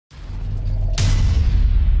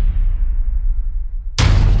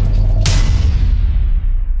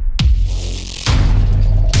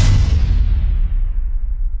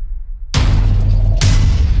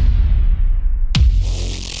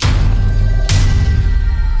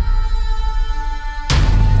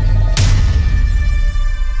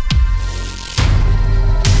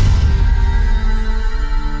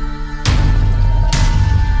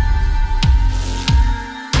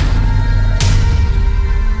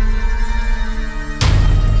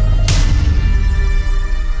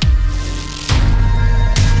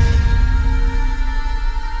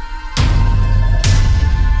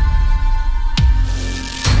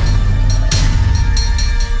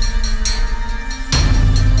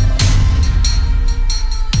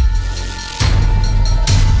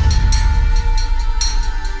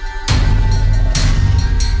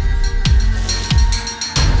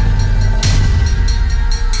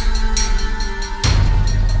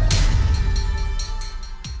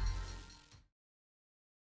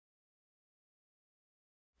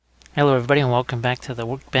Hello everybody and welcome back to the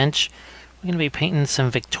workbench. We're going to be painting some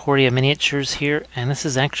Victoria miniatures here, and this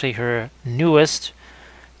is actually her newest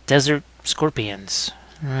desert scorpions.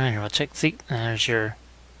 Alright, we'll check. See, there's your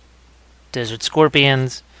desert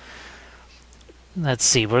scorpions. Let's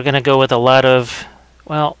see, we're going to go with a lot of,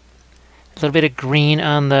 well, a little bit of green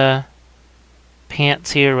on the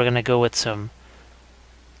pants here. We're going to go with some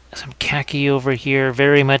khaki over here.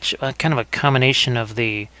 Very much kind of a combination of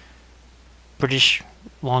the British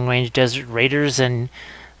long-range desert raiders and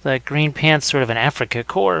the green pants, sort of an Africa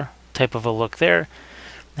core type of a look there.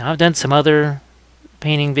 Now I've done some other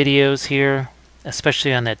painting videos here,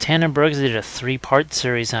 especially on the Tannenbergs. I did a 3-part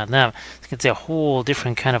series on them. You can see a whole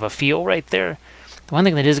different kind of a feel right there. The one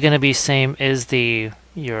thing that is going to be same is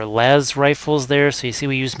your las rifles there. So you see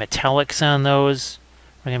we use metallics on those.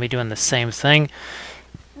 We're going to be doing the same thing.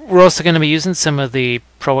 We're also going to be using some of the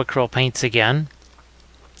Pro Acryl paints again.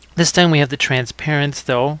 This time we have the transparents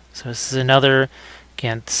though, so this is another,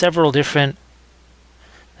 again, several different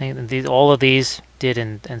things. All of these did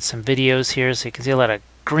in some videos here, so you can see a lot of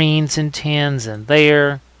greens and tans in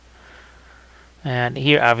there. And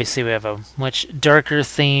here obviously we have a much darker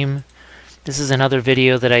theme. This is another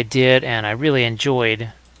video that I did and I really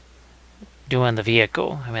enjoyed doing the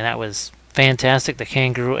vehicle. I mean, that was fantastic. The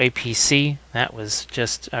Kangaroo APC, that was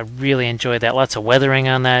just, I really enjoyed that. Lots of weathering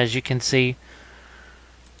on that, as you can see.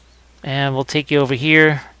 And we'll take you over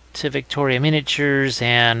here to Victoria Miniatures,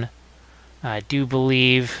 and I do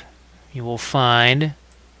believe you will find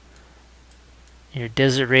your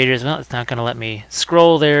Desert Raiders. Well, it's not going to let me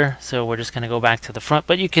scroll there, so we're just going to go back to the front.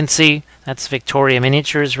 But you can see that's Victoria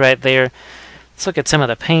Miniatures right there. Let's look at some of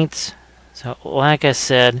the paints. So like I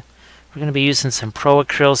said, we're going to be using some Pro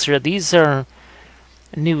Acryls here. These are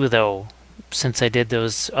new though, since I did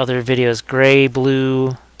those other videos. Gray,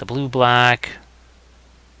 blue, the blue black,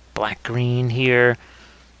 black green here,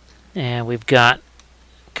 and we've got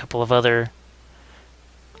a couple of other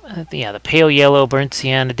the pale yellow, burnt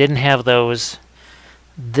sienna. Didn't have those.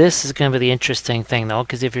 This is going to be the interesting thing though,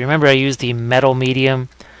 because if you remember I used the metal medium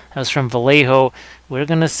that was from Vallejo. We're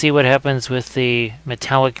going to see what happens with the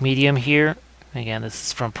metallic medium here. Again, this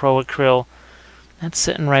is from Pro Acryl. That's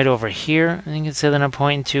sitting right over here, and you can see that I'm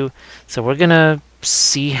pointing to. So we're going to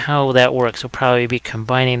see how that works. We'll probably be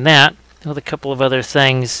combining that with a couple of other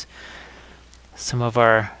things. Some of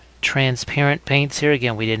our transparent paints here.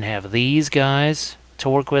 Again, we didn't have these guys to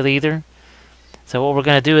work with either. So what we're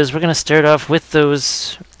going to do is we're going to start off with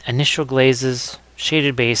those initial glazes,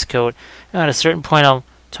 shaded base coat. Now at a certain point I'll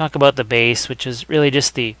talk about the base, which is really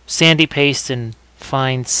just the sandy paste and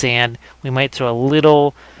fine sand. We might throw a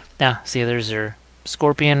little, now see there's our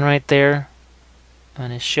scorpion right there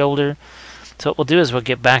on his shoulder. So what we'll do is we'll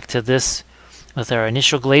get back to this with our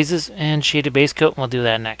initial glazes and shaded base coat, and we'll do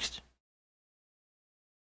that next.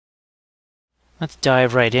 Let's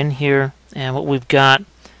dive right in here, and what we've got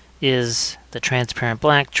is the transparent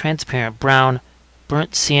black, transparent brown,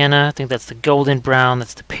 burnt sienna, I think that's the golden brown,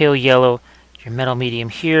 that's the pale yellow, your metal medium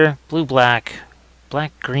here, blue black,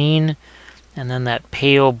 black green, and then that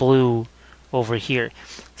pale blue over here.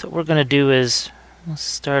 So what we're going to do is we'll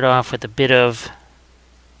start off with a bit of,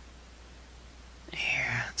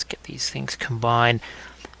 let's get these things combined.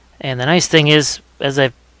 And the nice thing is, as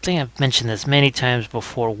I think I've mentioned this many times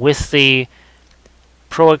before, with the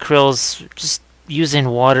Pro Acryls, just using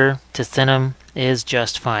water to thin them is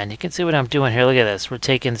just fine. You can see what I'm doing here. Look at this. We're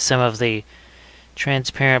taking some of the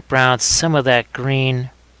transparent brown, some of that green.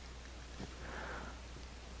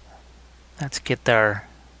 Let's get our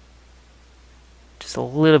just a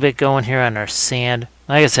little bit going here on our sand.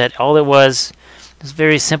 Like I said, all it was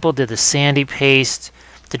very simple. Did the sandy paste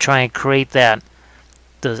to try and create that,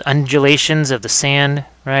 those undulations of the sand,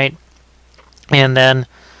 right? And then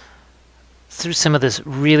threw some of this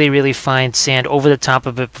really, really fine sand over the top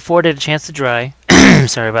of it before it had a chance to dry.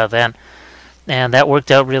 Sorry about that. And that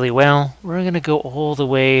worked out really well. We're going to go all the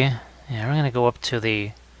way, yeah, we're going to go up to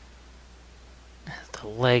the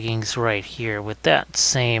leggings right here with that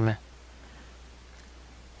same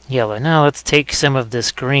yellow. Now let's take some of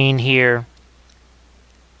this green here.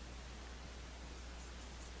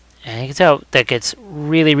 And you can tell that gets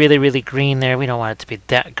really, really, really green there. We don't want it to be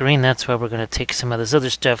that green. That's why we're going to take some of this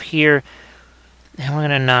other stuff here. And we're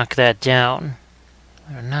going to knock that down.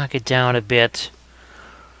 We're going to knock it down a bit.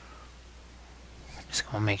 Just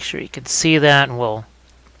going to make sure you can see that. And we'll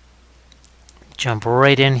jump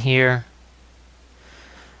right in here.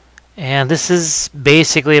 And this is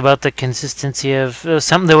basically about the consistency of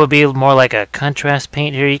something that would be more like a contrast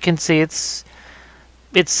paint here. You can see it's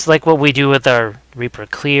like what we do with our Reaper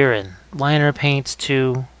Clear and liner paints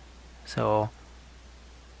too. So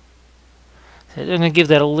So I'm going to give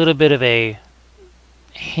that a little bit of a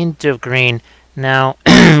hint of green. Now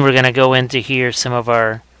we're going to go into here some of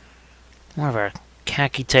our more of our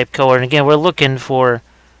khaki type color, and again we're looking for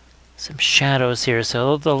some shadows here,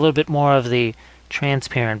 so a little bit more of the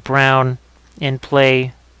transparent brown in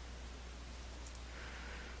play.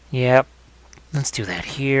 Yep, let's do that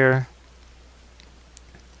here.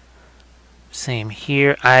 Same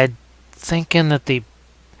here. I'm thinking that the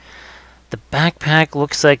backpack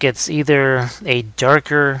looks like it's either a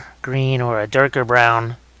darker green or a darker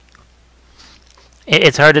brown.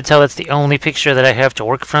 It's hard to tell. It's the only picture that I have to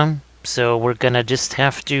work from, so we're gonna just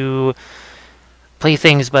have to play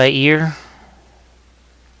things by ear,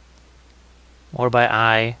 or by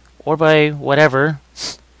eye, or by whatever.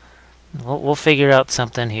 We'll figure out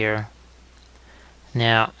something here.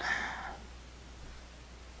 Now,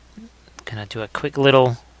 gonna do a quick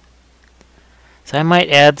little. So I might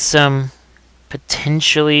add some,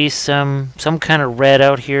 potentially some kind of red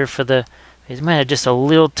out here for the. It might have just a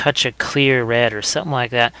little touch of clear red or something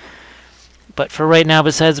like that. But for right now,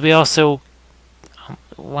 besides, we also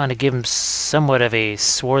want to give him somewhat of a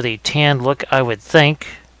swarthy tan look, I would think.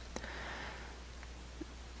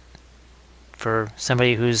 For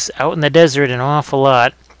somebody who's out in the desert an awful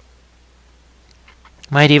lot.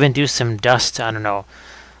 Might even do some dust, I don't know.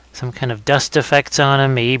 Some kind of dust effects on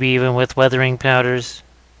him, maybe even with weathering powders.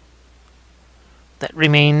 That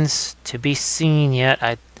remains to be seen yet.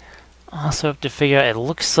 I also have to figure out, it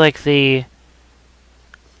looks like the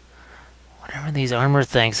whatever these armor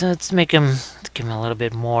things. Let's give him a little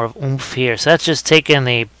bit more of oomph here. So that's just taking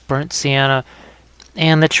the burnt sienna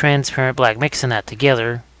and the transparent black, mixing that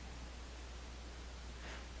together.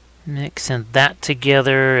 Mixing that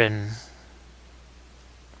together and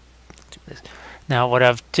do this. Now what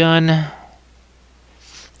I've done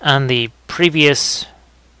on the previous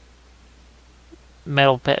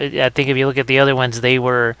metal, I think if you look at the other ones,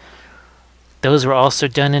 those were also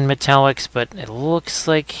done in metallics, but it looks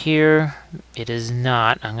like here it is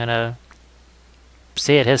not. I'm gonna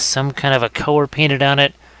say it has some kind of a color painted on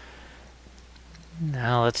it.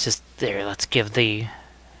 Now let's give the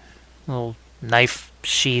little knife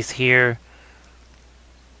sheath here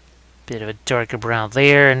bit of a darker brown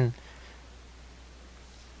there, and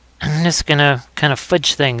I'm just gonna kind of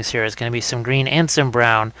fudge things here. It's gonna be some green and some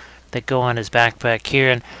brown that go on his backpack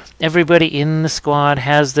here, and everybody in the squad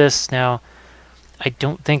has this. Now I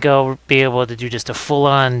don't think I'll be able to do just a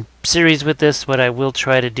full-on series with this. What I will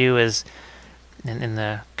try to do is in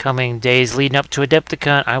the coming days leading up to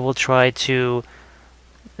Adepticon, I will try to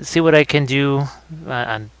see what I can do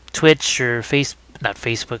on Twitch or not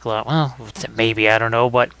Facebook Live, well, maybe, I don't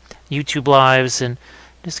know, but YouTube Lives, and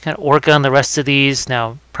just kind of work on the rest of these.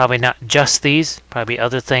 Now, probably not just these, probably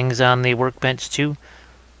other things on the workbench too.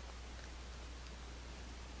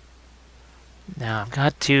 Now, I've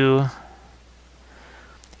got to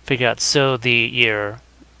figure out, so the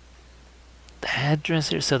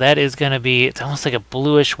headdresser, so that is going to be, it's almost like a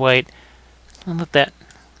bluish white. I'll let that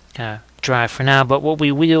kind of dry for now, but what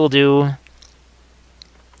we will do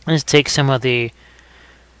is take some of the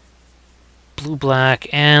blue black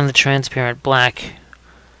and the transparent black.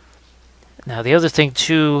 Now the other thing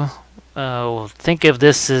too, think of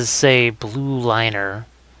this as, say, blue liner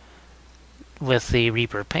with the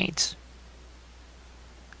Reaper paints.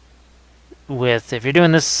 If you're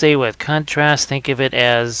doing this, say, with contrast, think of it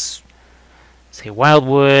as, say,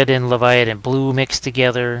 Wildwood and Leviathan blue mixed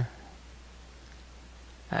together.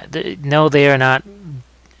 No, they are not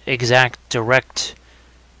exact direct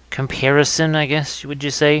comparison, I guess, would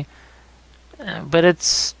you say? But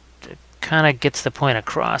it kind of gets the point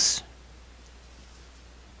across.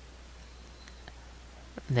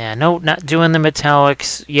 Yeah, no, not doing the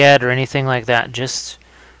metallics yet or anything like that. Just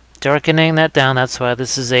darkening that down. That's why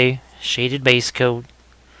this is a shaded base coat.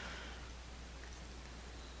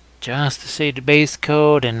 Just a shaded base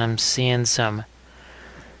coat, and I'm seeing some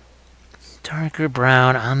darker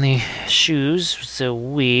brown on the shoes, so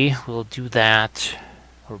we will do that,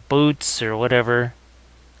 or boots or whatever.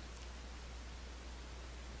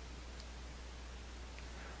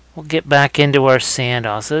 We'll get back into our sand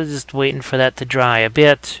also, just waiting for that to dry a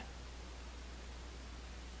bit.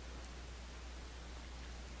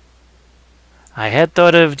 I had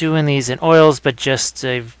thought of doing these in oils, but just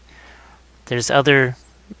there's other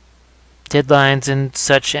deadlines and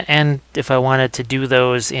such, and if I wanted to do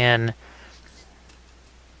those in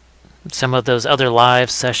some of those other live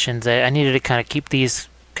sessions, I needed to kind of keep these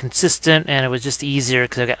consistent, and it was just easier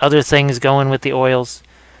because I got other things going with the oils.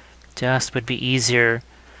 Just would be easier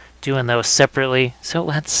doing those separately. So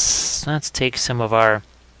let's take some of our.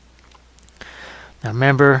 Now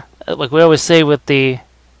remember, like we always say with the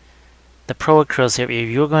the Pro Acryls here, if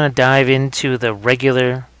you're going to dive into the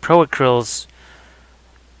regular Pro Acryls,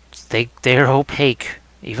 they're opaque.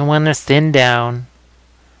 Even when they're thinned down,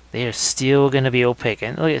 they are still going to be opaque.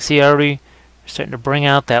 And look, see, already starting to bring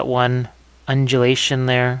out that one undulation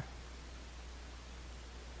there.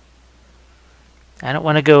 I don't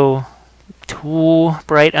want to go too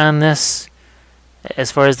bright on this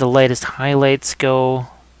as far as the lightest highlights go.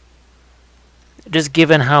 Just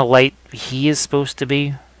given how light he is supposed to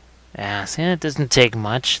be. Yeah, see, it doesn't take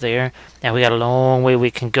much there. Now we got a long way we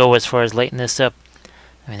can go as far as lighting this up.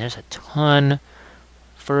 I mean, there's a ton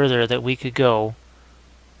further that we could go.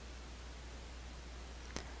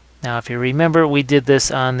 Now, if you remember, we did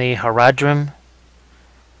this on the Haradrim.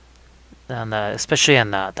 Especially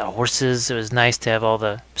on the horses. It was nice to have all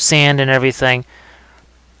the sand and everything.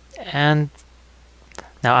 And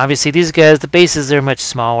now, obviously, these guys, the bases are much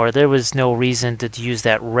smaller. There was no reason to use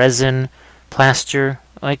that resin plaster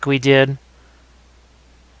like we did.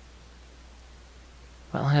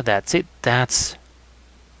 Well, look at that. See, that's...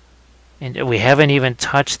 And we haven't even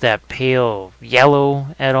touched that pale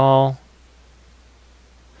yellow at all.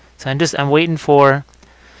 So I'm waiting for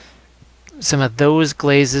some of those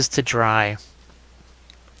glazes to dry.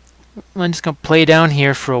 I'm just going to play down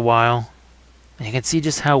here for a while. And you can see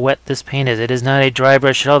just how wet this paint is. It is not a dry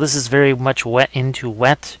brush at all. This is very much wet into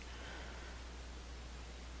wet.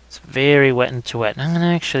 It's very wet into wet. And I'm going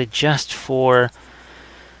to actually just for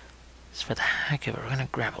the heck of it, we're going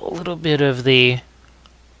to grab a little bit of the...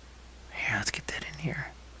 Here, let's get that in here.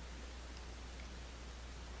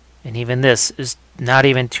 And even this is not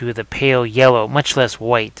even to the pale yellow, much less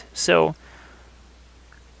white. So,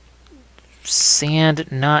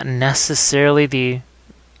 sand, not necessarily the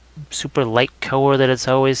super light color that it's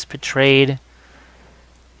always portrayed.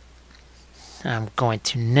 I'm going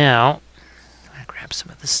to now grab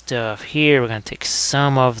some of the stuff here. We're going to take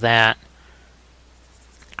some of that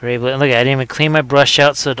gray blue. Look, I didn't even clean my brush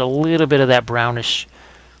out, so a little bit of that brownish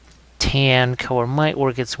tan color might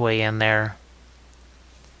work its way in there.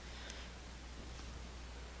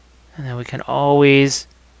 And then we can always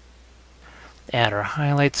add our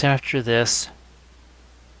highlights after this.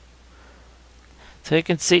 So you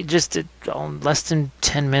can see just less than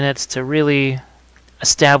 10 minutes to really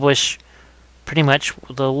establish pretty much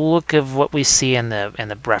the look of what we see in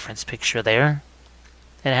the reference picture there.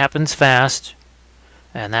 It happens fast,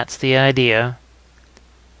 and that's the idea.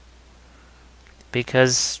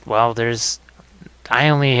 Because, well, I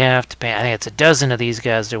only have to paint, I think it's a dozen of these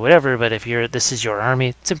guys or whatever, but if this is your army,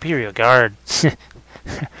 it's Imperial Guard.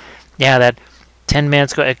 Yeah, that 10-man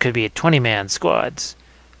squad, it could be 20-man squads.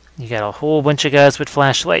 You got a whole bunch of guys with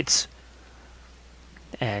flashlights.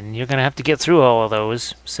 And you're going to have to get through all of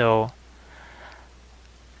those. So,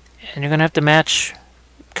 and you're going to have to match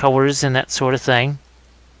colors and that sort of thing.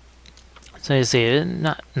 So you see,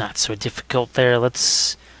 not so difficult there.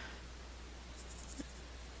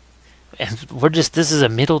 And this is a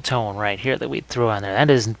middle tone right here that we throw on there.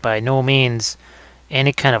 That isn't by no means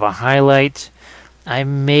any kind of a highlight. I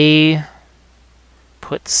may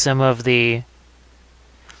put some of either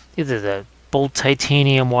the bold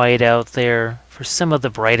titanium white out there for some of the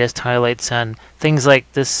brightest highlights on things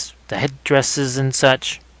like this, the headdresses and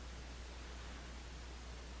such.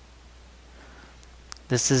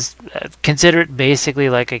 This is, consider it basically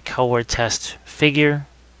like a color test figure.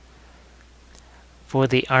 For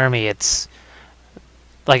the army, it's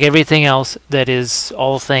like everything else that is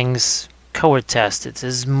all things color test. It's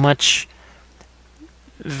as much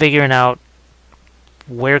figuring out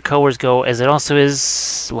where colors go as it also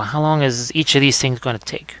is, well, how long is each of these things going to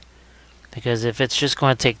take? Because if it's just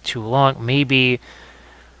going to take too long, maybe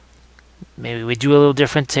we do a little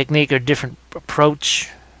different technique or different approach.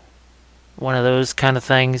 One of those kind of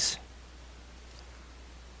things.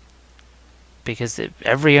 Because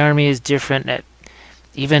every army is different.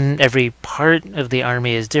 Even every part of the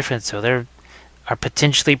army is different, so there are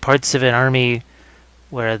potentially parts of an army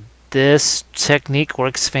where this technique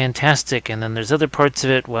works fantastic, and then there's other parts of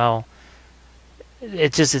it, well,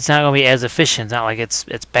 it's not going to be as efficient. It's not like it's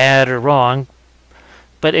bad or wrong,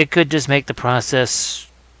 but it could just make the process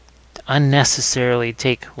unnecessarily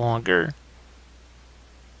take longer.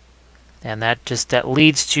 And that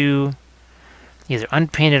leads to either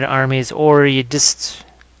unpainted armies or you just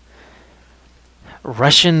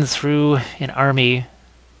rushing through an army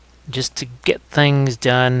just to get things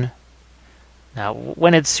done. Now,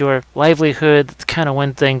 when it's your livelihood, it's kind of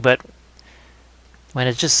one thing, but when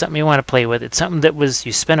it's just something you want to play with, it's something that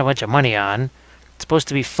you spent a bunch of money on, it's supposed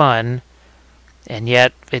to be fun, and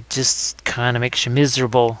yet it just kind of makes you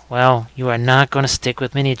miserable. Well, you are not going to stick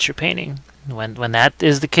with miniature painting. When that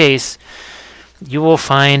is the case, you will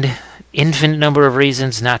find infinite number of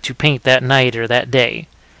reasons not to paint that night or that day.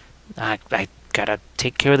 I gotta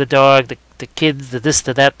take care of the dog, the kids, the this,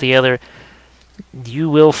 the that, the other. You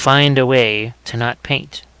will find a way to not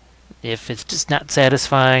paint. If it's just not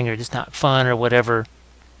satisfying or just not fun or whatever,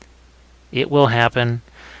 it will happen.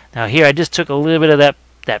 Now here I just took a little bit of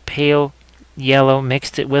that pale yellow,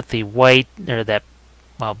 mixed it with the white, or that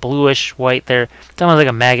bluish white there. It's almost like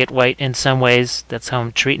a maggot white in some ways. That's how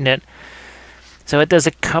I'm treating it. So it does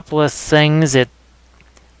a couple of things. It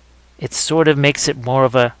sort of makes it more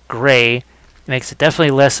of a gray. It makes it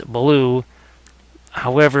definitely less blue.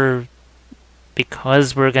 However,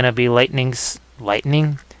 because we're going to be lightening?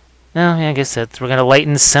 No, yeah, I guess we're going to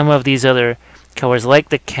lighten some of these other colors, like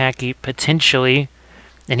the khaki, potentially,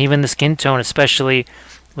 and even the skin tone, especially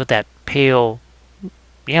with that pale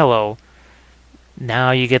yellow.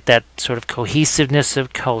 Now you get that sort of cohesiveness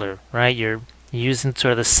of color, right? You're using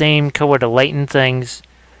sort of the same color to lighten things.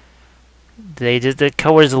 The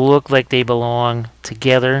colors look like they belong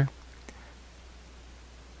together.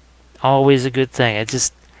 Always a good thing. It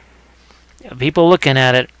just, people looking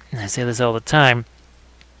at it, and I say this all the time,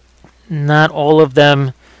 not all of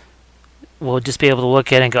them will just be able to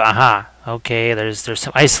look at it and go, aha, okay, there's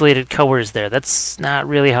some isolated colors there. That's not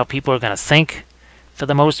really how people are going to think for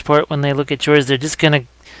the most part when they look at yours. They're just going to,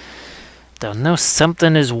 they'll know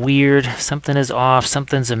something is weird, something is off,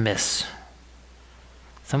 something's amiss.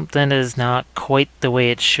 Something is not quite the way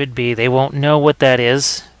it should be. They won't know what that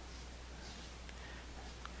is.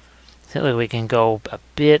 So we can go a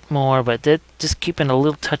bit more, but just keeping a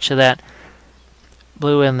little touch of that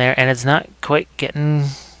blue in there, and it's not quite getting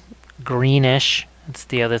greenish. That's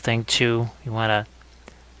the other thing too. You want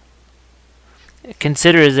to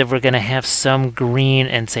consider as if we're going to have some green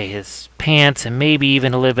in, say, his pants, and maybe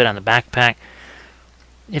even a little bit on the backpack.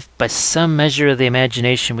 If by some measure of the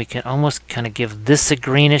imagination we can almost kind of give this a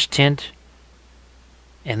greenish tint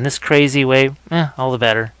in this crazy way, all the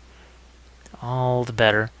better. All the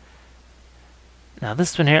better. Now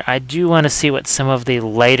this one here, I do want to see what some of the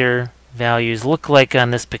lighter values look like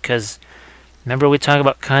on this, because remember we talk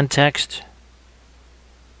about context?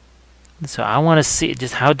 So I want to see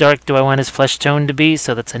just how dark do I want his flesh tone to be.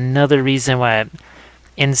 So that's another reason why I'm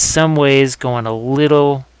in some ways going a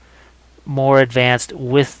little more advanced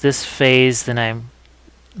with this phase than I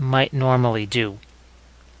might normally do.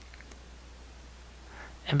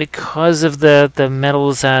 And because of the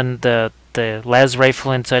metals on the las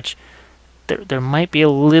rifle and such, there might be a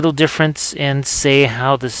little difference in, say,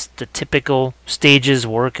 how the typical stages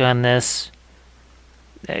work on this.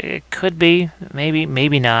 It could be,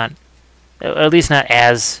 maybe not. Or at least not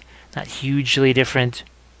hugely different.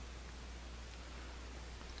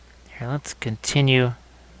 Here, let's continue.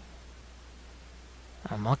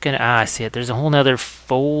 I'm looking, I see it. There's a whole nother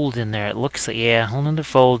fold in there. It looks like, yeah, a whole nother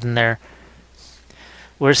fold in there.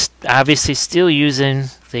 We're obviously still using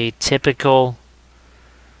the typical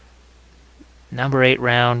number 8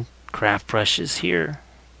 round craft brushes here.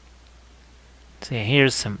 See,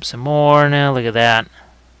 here's some more now. Look at that.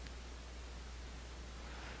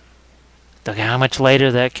 Look at how much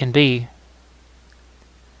lighter that can be.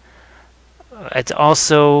 It's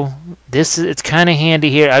also, it's kind of handy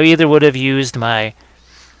here. I either would have used my,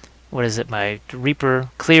 my Reaper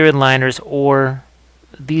clear inliners or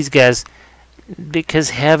these guys,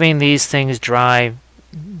 because having these things dry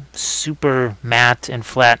super matte and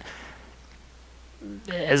flat,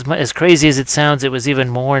 as crazy as it sounds, it was even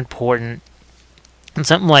more important in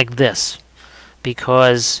something like this,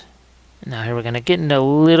 because now here we're going to get into a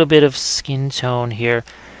little bit of skin tone here.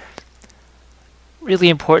 Really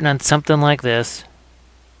important on something like this.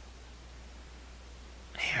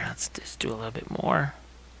 Here, let's just do a little bit more,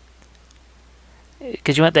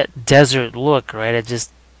 because you want that desert look, right? It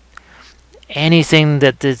just, anything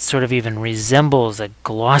that sort of even resembles a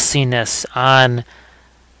glossiness on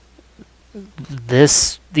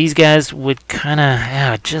these guys would kind of,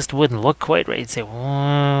 it just wouldn't look quite right. You'd say,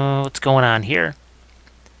 whoa, what's going on here?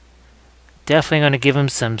 Definitely going to give him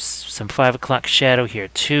some 5 o'clock shadow here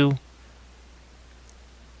too.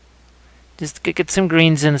 Just get some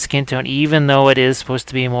greens in the skin tone, even though it is supposed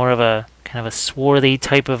to be more of a kind of a swarthy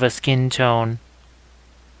type of a skin tone.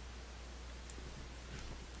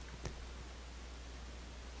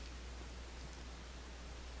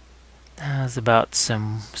 There's about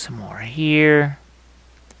some more here.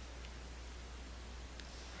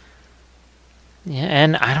 Yeah,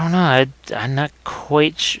 and I don't know. I'm not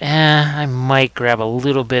quite. I might grab a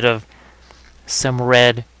little bit of some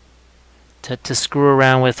red to screw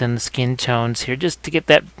around with in the skin tones here, just to get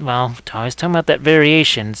that. Well, I was talking about that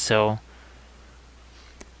variation. So,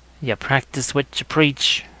 yeah, practice what you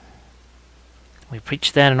preach. We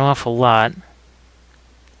preach that an awful lot.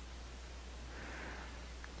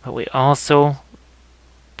 But we also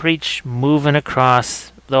preach moving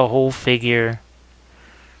across the whole figure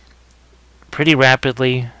pretty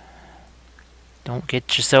rapidly. Don't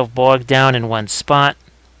get yourself bogged down in one spot.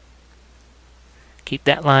 Keep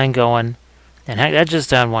that line going. And heck, that's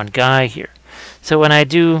just on one guy here. So when I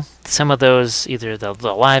do some of those, either the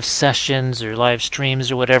live sessions or live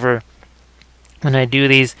streams or whatever, when I do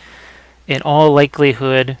these, in all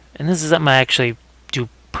likelihood, and this is something I actually do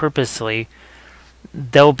purposely,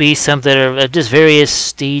 there'll be some that are just various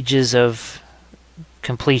stages of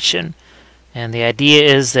completion. And the idea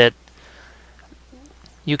is that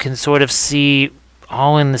you can sort of see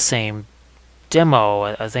all in the same demo.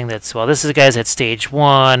 I think that's, well, this is the guys at stage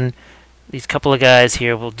 1. These couple of guys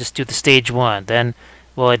here will just do the stage 1. Then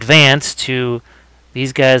we'll advance to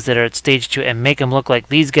these guys that are at stage 2 and make them look like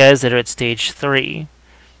these guys that are at stage 3.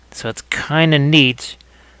 So it's kind of neat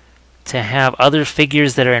to have other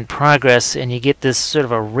figures that are in progress, and you get this sort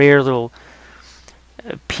of a rare little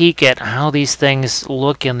peek at how these things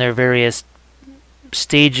look in their various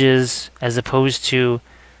stages, as opposed to,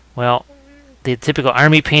 well, the typical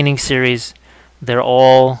army painting series. They're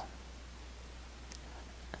all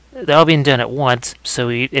being done at once, so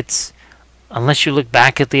it's, unless you look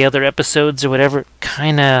back at the other episodes or whatever,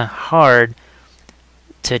 kind of hard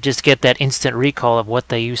to just get that instant recall of what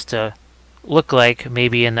they used to look like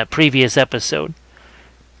maybe in the previous episode.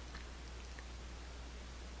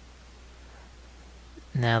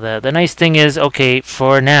 Now the nice thing is, okay,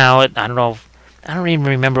 for now, I don't even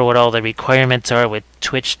remember what all the requirements are with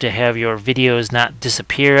Twitch to have your videos not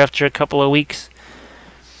disappear after a couple of weeks.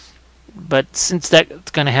 But since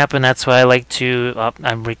that's going to happen, that's why I like to,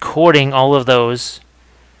 I'm recording all of those.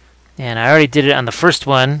 And I already did it on the first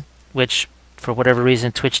one, which for whatever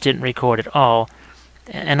reason Twitch didn't record at all.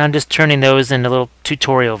 And I'm just turning those into little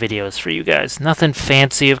tutorial videos for you guys. Nothing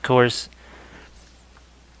fancy, of course.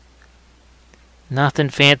 Nothing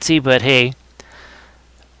fancy, but hey,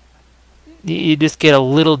 you just get a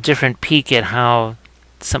little different peek at how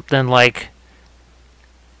something like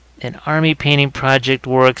an army painting project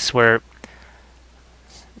works, where,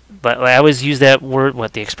 but I always use that word,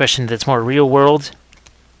 the expression that's more real world,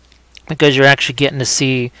 because you're actually getting to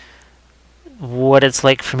see what it's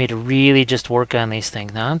like for me to really just work on these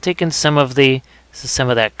things. Now I'm taking some of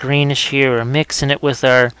that greenish here, we're mixing it with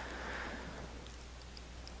our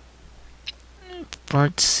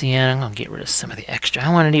burnt sienna. I'm going to get rid of some of the extra.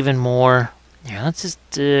 I want it even more. Here, let's just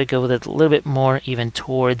go with it a little bit more, even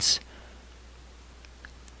towards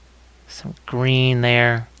some green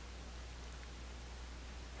there.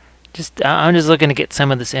 I'm just looking to get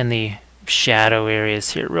some of this in the shadow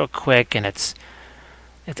areas here real quick, and it's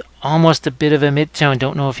almost a bit of a mid-tone.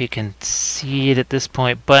 Don't know if you can see it at this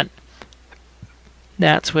point, but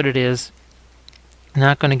that's what it is.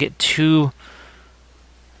 Not going to get too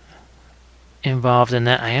involved in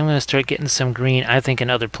that. I am going to start getting some green, I think, in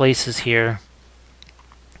other places here.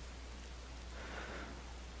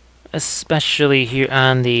 Especially here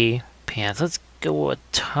on the pants. Let's go a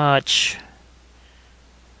touch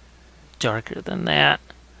darker than that.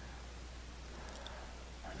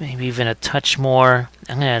 Maybe even a touch more.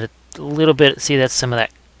 I'm going to add a little bit. See, that's some of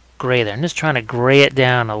that gray there. I'm just trying to gray it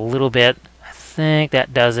down a little bit. I think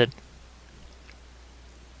that does it.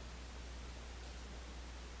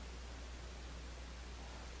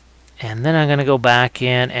 And then I'm going to go back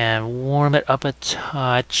in and warm it up a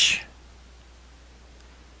touch.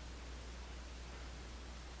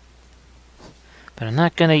 But I'm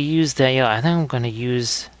not going to use that yellow. I think I'm going to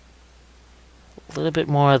use a little bit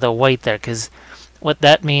more of the white there, because what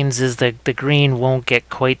that means is that the green won't get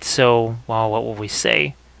quite so, well, what will we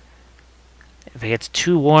say? If it gets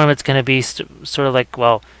too warm, it's going to be sort of like,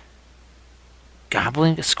 well,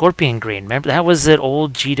 scorpion green. Remember, that was that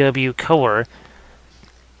old GW color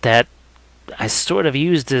that I sort of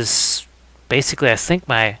used as, basically, I think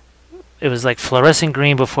it was like fluorescent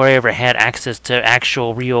green before I ever had access to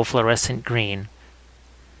actual real fluorescent green.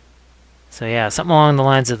 So yeah, something along the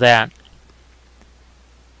lines of that.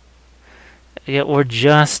 Yeah, we're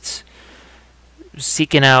just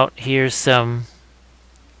seeking out here some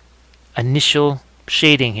initial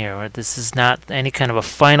shading here, where this is not any kind of a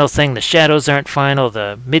final thing. The shadows aren't final,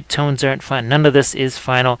 the midtones aren't final, none of this is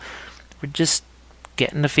final. We're just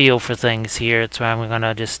getting the feel for things here. That's why I'm going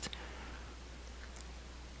to just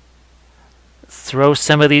throw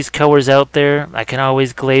some of these colors out there. I can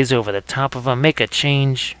always glaze over the top of them, make a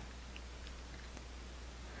change.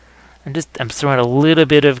 I'm throwing a little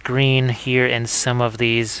bit of green here in some of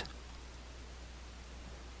these.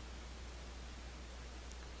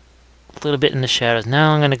 A little bit in the shadows.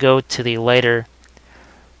 Now I'm going to go to the lighter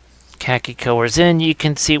khaki colors in. You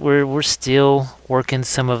can see we're still working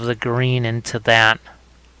some of the green into that.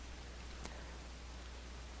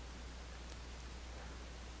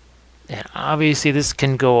 And obviously this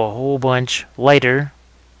can go a whole bunch lighter.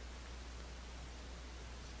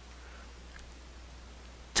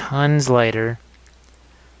 Tons lighter.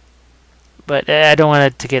 But I don't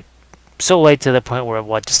want it to get so light to the point where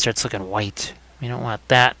it just starts looking white. We don't want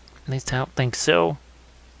that. At least I don't think so.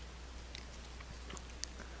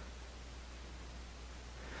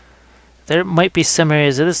 There might be some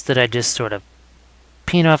areas of this that I just sort of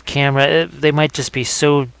peen off camera. They might just be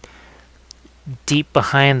so deep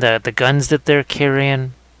behind the guns that they're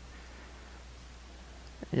carrying.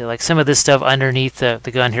 Like some of this stuff underneath the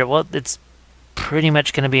gun here. Well, it's pretty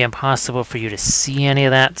much going to be impossible for you to see any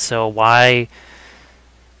of that. So why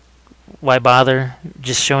bother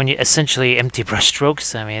just showing you essentially empty brush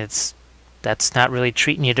strokes? I mean, that's not really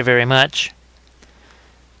treating you to very much.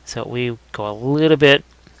 So we go a little bit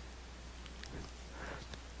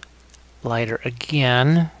lighter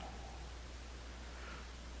again.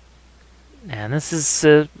 And this is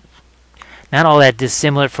not all that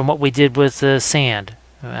dissimilar from what we did with the sand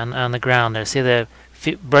on the ground there. See, the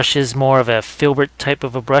brush is more of a filbert type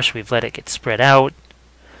of a brush. We've let it get spread out.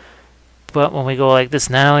 But when we go like this,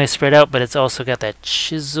 not only spread out, but it's also got that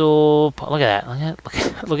chisel. Look at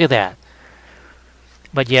that. Look at that.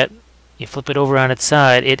 But yet, you flip it over on its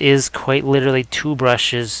side, it is quite literally two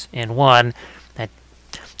brushes in one. That,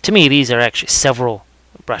 to me, these are actually several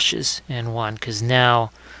brushes in one, because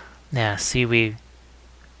now, see, we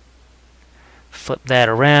flip that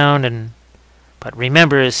around, but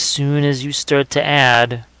remember, as soon as you start to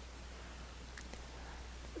add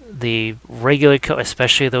the regular color,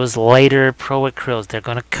 especially those lighter pro acryls, they're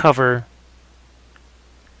going to cover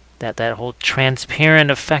that whole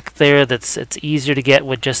transparent effect there. It's easier to get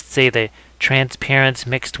with just, say, the transparents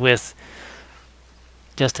mixed with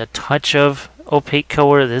just a touch of opaque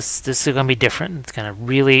color. This is going to be different. It's going to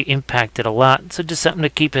really impact it a lot. So just something to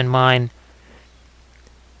keep in mind.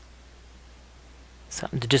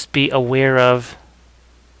 Something to just be aware of.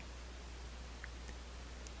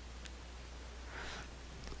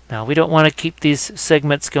 Now, we don't want to keep these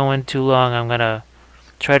segments going too long. I'm going to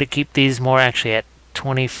try to keep these more actually at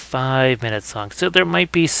 25 minutes long. So there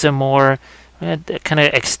might be some more, kind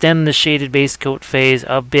of extend the shaded base coat phase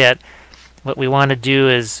a bit. What we want to do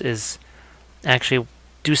is actually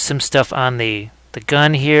do some stuff on the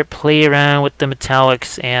gun here, play around with the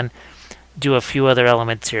metallics, and do a few other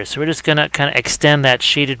elements here. So we're just going to kind of extend that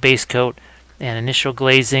shaded base coat and initial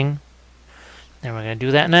glazing. Then we're going to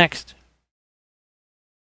do that next.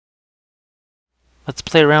 Let's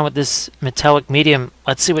play around with this metallic medium.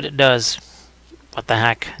 Let's see what it does. What the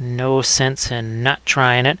heck? No sense in not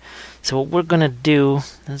trying it. So what we're going to do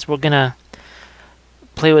is we're going to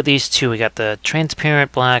play with these two. We got the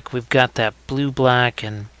transparent black, we've got that blue black,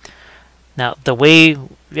 and now the way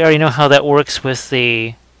we already know how that works with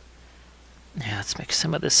the, let's mix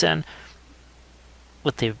some of this in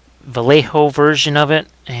with the Vallejo version of it,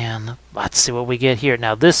 and let's see what we get here.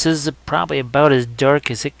 Now this is probably about as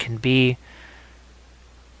dark as it can be.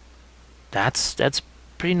 That's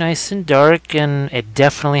pretty nice and dark, and it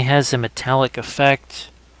definitely has a metallic effect.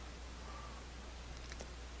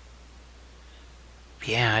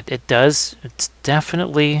 Yeah, it does. It's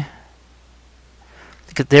definitely.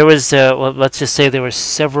 There was, well, let's just say there were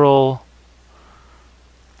several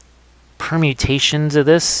permutations of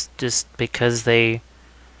this, just because they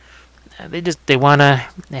want to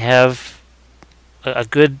have a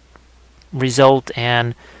good result,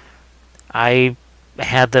 and I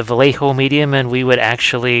had the Vallejo medium, and we would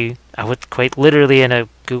actually, I would quite literally in a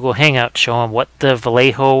Google Hangout show them what the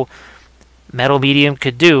Vallejo metal medium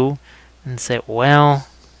could do, and say, well,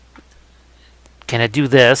 can it do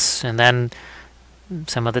this? And then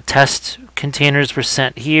some of the test containers were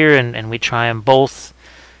sent here, and we try them both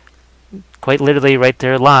quite literally right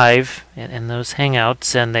there live in those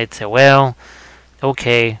Hangouts, and they'd say, well,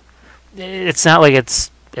 okay, it's not like it's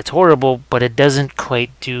horrible, but it doesn't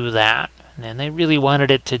quite do that. And they really wanted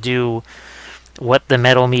it to do what the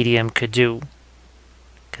metal medium could do,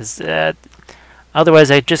 because otherwise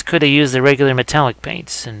I just could have used the regular metallic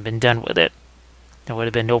paints and been done with it. There would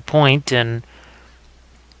have been no point in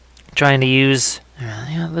trying to use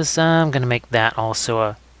this. I'm going to make that also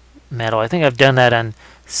a metal. I think I've done that on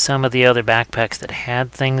some of the other backpacks that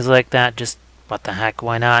had things like that. Just what the heck,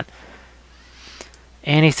 why not?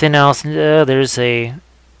 Anything else? There's a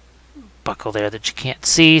buckle there that you can't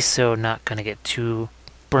see, so not going to get too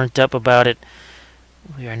burnt up about it.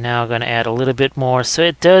 We are now going to add a little bit more, so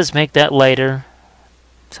it does make that lighter.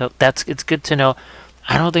 So it's good to know.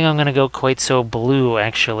 I don't think I'm going to go quite so blue,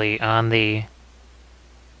 actually, on the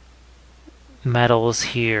metals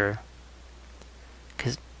here.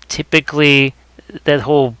 Because typically, that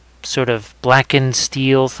whole sort of blackened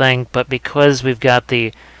steel thing, but because we've got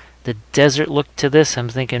the desert look to this, I'm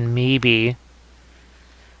thinking maybe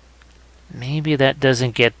that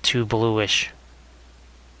doesn't get too bluish.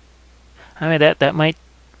 I mean, that might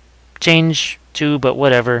change too, but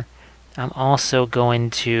whatever. I'm also going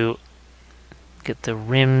to get the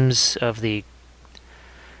rims of the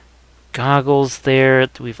goggles there.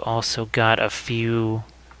 We've also got a few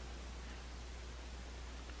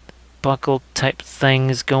buckle type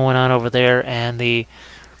things going on over there, and the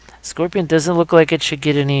Scorpion doesn't look like it should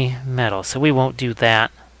get any metal, so we won't do that.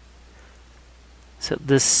 So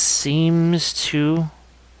this seems to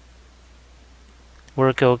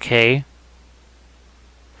work okay.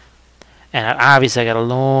 And obviously I got a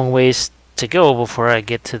long ways to go before I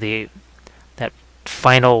get to that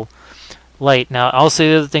final light. Now also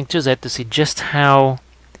the other thing too is I have to see just how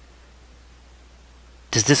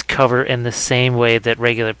does this cover in the same way that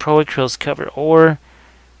regular pro acryls cover, or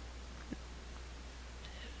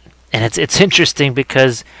and it's interesting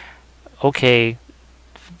because okay,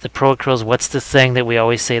 the pro acryls, what's the thing that we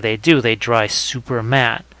always say they do? They dry super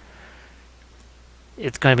matte.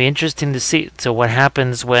 It's going to be interesting to see. So what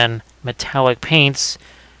happens when metallic paints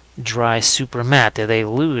dry super matte? Do they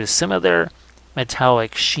lose some of their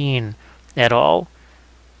metallic sheen at all?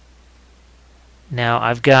 Now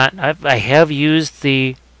I have used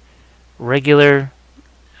the regular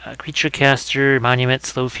Creature Caster Monument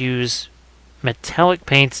Slow Fuse metallic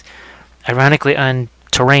paints, ironically on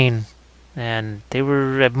terrain, and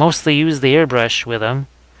I've mostly used the airbrush with them.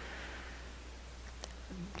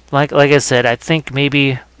 Like I said, I think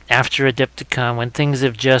maybe after Adepticon, when things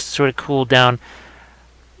have just sort of cooled down,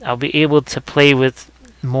 I'll be able to play with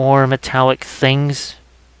more metallic things.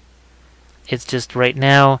 It's just right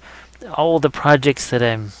now, all the projects that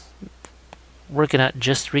I'm working on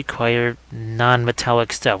just require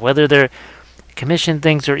non-metallic stuff, whether they're commission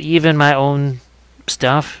things or even my own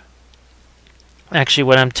stuff. Actually,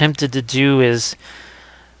 what I'm tempted to do is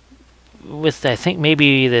with, I think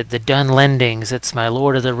maybe the Dun Lendings, it's my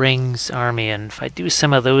Lord of the Rings army, and if I do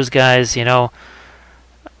some of those guys, you know,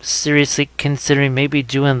 seriously considering maybe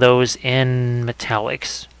doing those in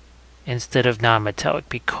metallics instead of non-metallic,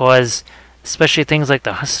 because especially things like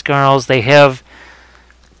the Huskarls, they have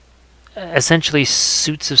essentially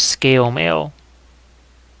suits of scale mail,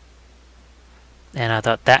 and I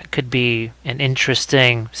thought that could be an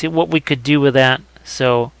interesting, see what we could do with that.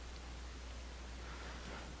 So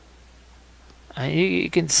you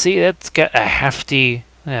can see that's got a hefty,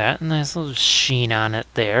 nice little sheen on it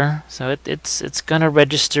there. So it's gonna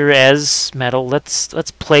register as metal. Let's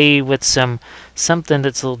play with something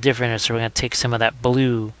that's a little different. So we're gonna take some of that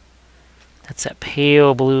blue. That's that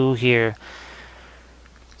pale blue here.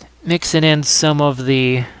 Mixing in some of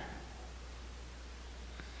the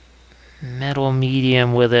metal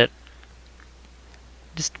medium with it.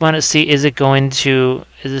 Just want to see, is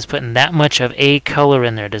this putting that much of a color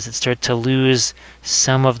in there? Does it start to lose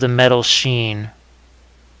some of the metal sheen?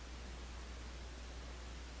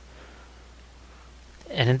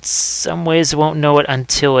 And in some ways I won't know it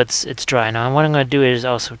until it's dry. Now what I'm going to do is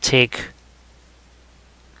also take,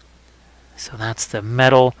 so that's the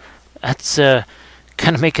metal, that's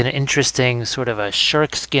kind of making an interesting sort of a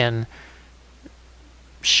shark skin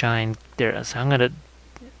shine there. So I'm going to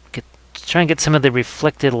try and get some of the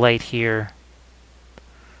reflected light here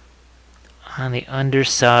on the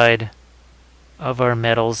underside of our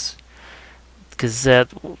metals, because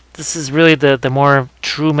this is really the more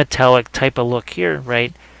true metallic type of look here,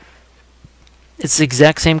 right? It's the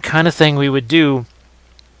exact same kind of thing we would do,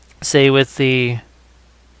 say, with the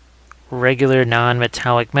regular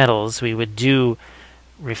non-metallic metals. We would do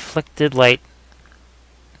reflected light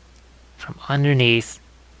from underneath.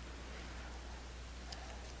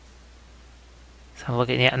 So I'm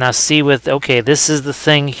looking, yeah, now see with, okay, this is the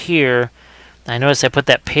thing here. I noticed I put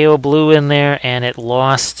that pale blue in there and it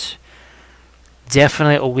lost,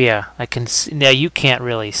 definitely, oh yeah, I can see, now you can't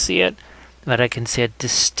really see it, but I can see a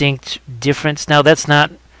distinct difference. Now that's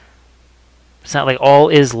not, it's not like all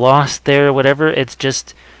is lost there or whatever, it's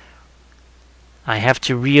just, I have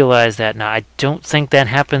to realize that. Now I don't think that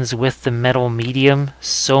happens with the metal medium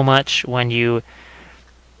so much when you,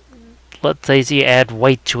 let's say you add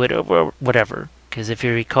white to it or whatever. Because if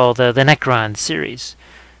you recall the Necron series,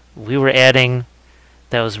 we were adding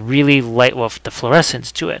those really light, well, the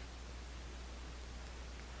fluorescence to it.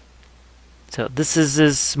 So this is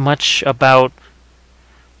as much about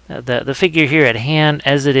the figure here at hand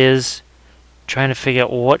as it is trying to figure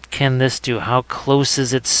out what can this do. How close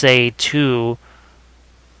is it, say, to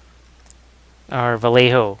our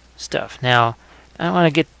Vallejo stuff. Now, I don't want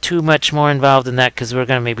to get too much more involved in that because we're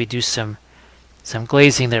going to maybe do some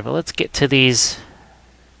glazing there. But let's get to these,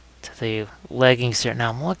 to the leggings here.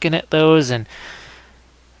 Now I'm looking at those, and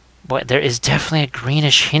boy, there is definitely a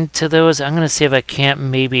greenish hint to those. I'm going to see if I can't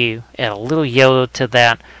maybe add a little yellow to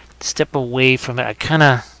that. Step away from it. I kind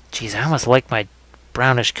of, geez, I almost like my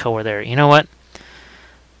brownish color there. You know what?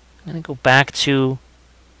 I'm going to go back to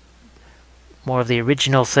more of the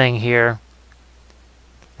original thing here.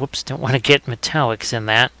 Whoops, don't want to get metallics in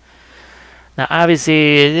that. Now,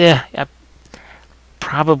 obviously, yeah, I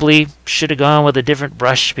probably should have gone with a different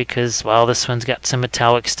brush because, well, this one's got some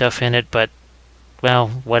metallic stuff in it, but, well,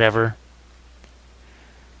 whatever.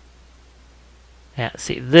 Yeah,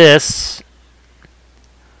 see, this,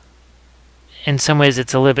 in some ways,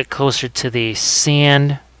 it's a little bit closer to the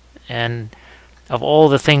sand, and of all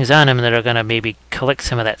the things on them that are going to maybe collect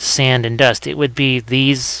some of that sand and dust, it would be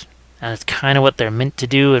these. And it's kind of what they're meant to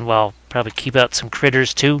do, and well, probably keep out some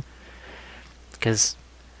critters too. Because,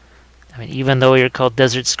 I mean, even though you're called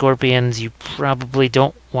desert scorpions, you probably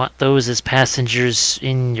don't want those as passengers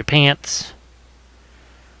in your pants.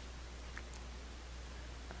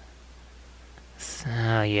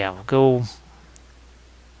 So, yeah, we'll go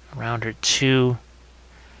around her too.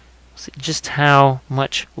 See just how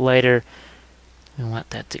much lighter we want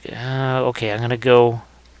that to go. Okay, I'm going to go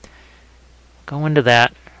into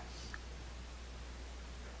that.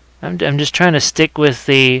 I'm just trying to stick with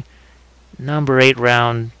the number 8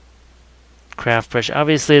 round craft brush,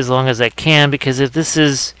 obviously as long as I can, because if this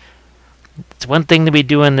is, it's one thing to be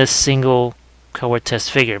doing this single color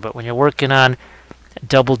test figure, but when you're working on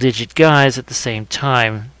double-digit guys at the same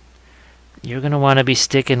time, you're going to want to be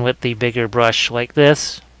sticking with the bigger brush like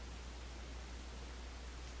this.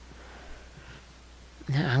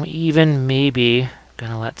 Now, I'm even maybe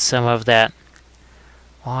going to let some of that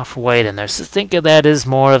off-white in there. So think of that as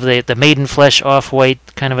more of the maiden flesh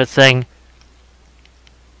off-white kind of a thing.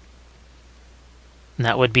 And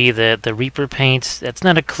that would be the Reaper paint. That's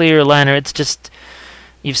not a clear liner. It's just,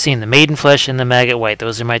 you've seen the maiden flesh and the maggot white.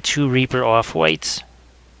 Those are my two Reaper off-whites.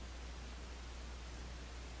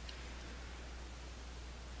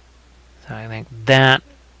 So I think that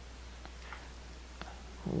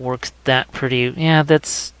works that pretty. Yeah,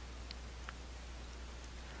 that's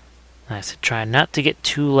nice. Try not to get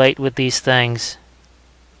too light with these things.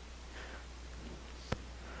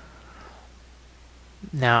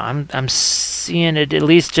 Now I'm seeing it at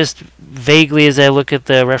least just vaguely as I look at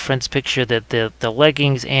the reference picture that the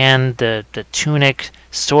leggings and the tunic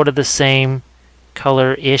sort of the same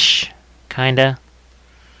color-ish, kinda.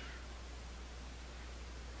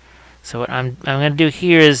 So what I'm going to do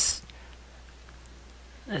here is,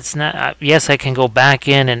 it's not, yes, I can go back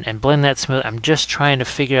in and blend that smooth. I'm just trying to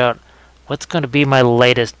figure out what's going to be my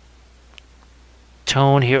lightest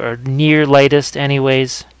tone here, or near lightest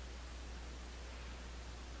anyways.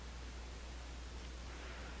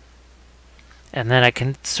 And then I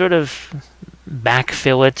can sort of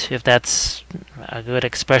backfill it, if that's a good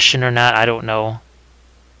expression or not, I don't know.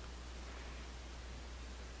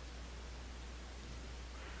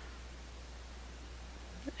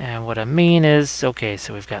 And what I mean is, okay,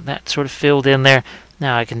 so we've got that sort of filled in there.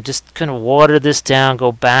 Now I can just kind of water this down,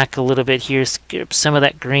 go back a little bit here, skip some of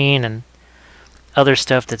that green and other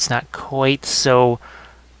stuff that's not quite so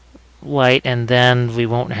light, and then we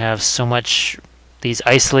won't have so much these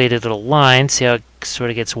isolated little lines. See how it sort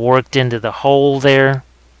of gets worked into the hole there?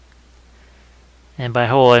 And by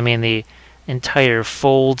hole, I mean the entire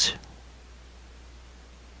fold.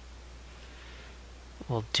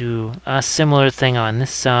 We'll do a similar thing on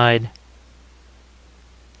this side.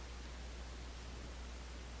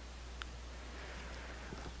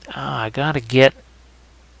 I gotta get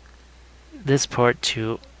this part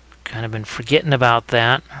to, kind of been forgetting about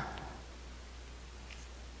that.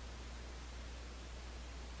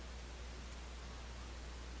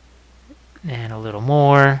 And a little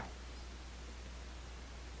more.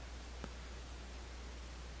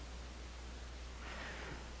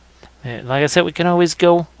 Like I said, we can always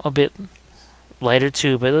go a bit lighter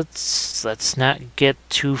too, but let's not get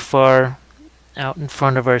too far out in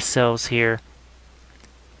front of ourselves here.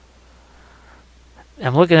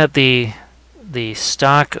 I'm looking at the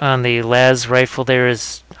stock on the Laz rifle there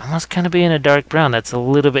is almost kind of being a dark brown. That's a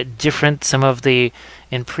little bit different. Some of the,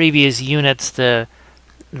 in previous units, the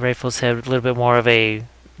rifles have a little bit more of a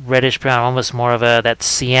reddish brown, almost more of a that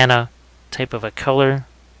sienna type of a color.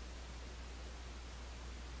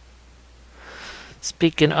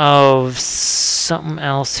 Speaking of something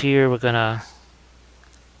else here, we're gonna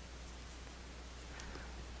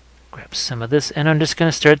Grab some of this, and I'm just going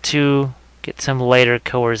to start to get some lighter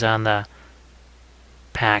colors on the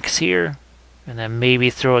packs here, and then maybe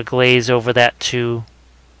throw a glaze over that too.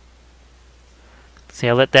 See,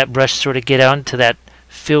 I'll let that brush sort of get out into that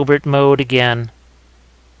filbert mode again.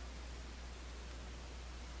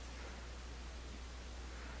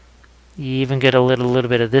 You even get a little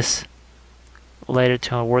bit of this lighter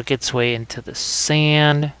tone work its way into the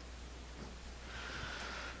sand.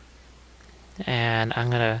 And I'm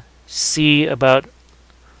going to see about,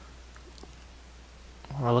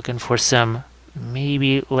 we're looking for some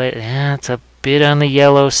maybe light. It's a bit on the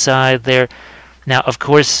yellow side there. Now, of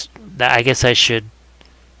course, I guess I should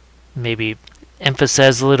maybe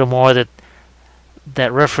emphasize a little more that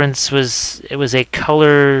that reference was, it was a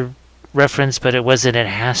color reference, but it wasn't, it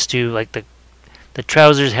has to, like the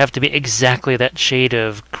trousers have to be exactly that shade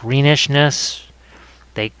of greenishness.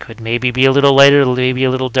 They could maybe be a little lighter, maybe a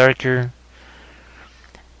little darker.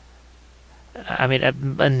 I mean,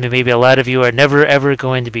 and maybe a lot of you are never ever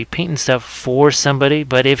going to be painting stuff for somebody,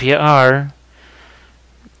 but if you are,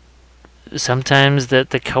 sometimes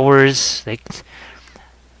the colors, they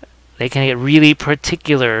can get really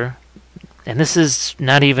particular, and this is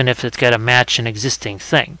not even if it's got to match an existing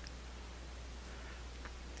thing.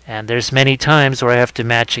 And there's many times where I have to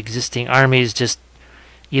match existing armies just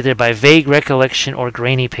either by vague recollection or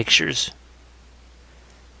grainy pictures.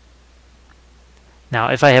 Now,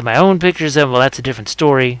 if I have my own pictures of them, well, that's a different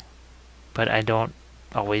story. But I don't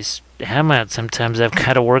always have my own. Sometimes I've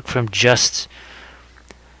got to work from just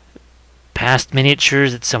past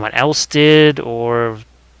miniatures that someone else did or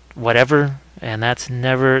whatever. And that's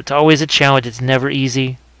never, it's always a challenge. It's never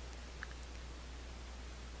easy.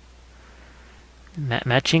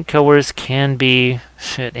 Matching colors can be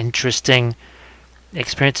an interesting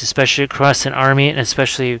experience, especially across an army, and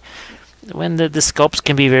especially when the sculpts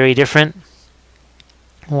can be very different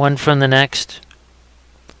one from the next.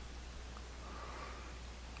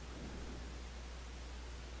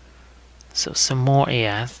 So some more,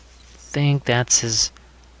 yeah, I think that's as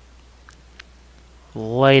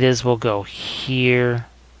light as we'll go here.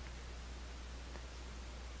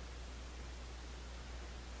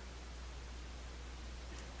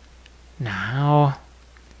 Now,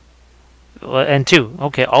 and two,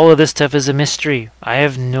 okay, all of this stuff is a mystery. I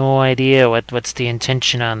have no idea what's the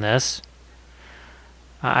intention on this.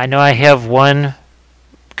 I know I have one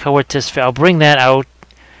coertus. I'll bring that out.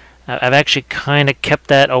 I've actually kind of kept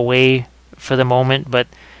that away for the moment, but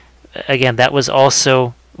again, that was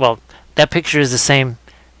also, well, that picture is the same.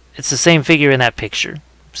 It's the same figure in that picture.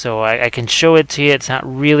 So I can show it to you. It's not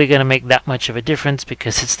really going to make that much of a difference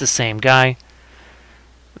because it's the same guy.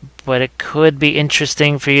 But it could be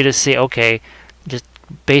interesting for you to see, okay, just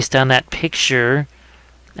based on that picture,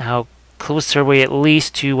 how close are we at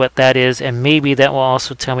least to what that is, and maybe that will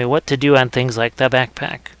also tell me what to do on things like the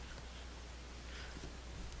backpack.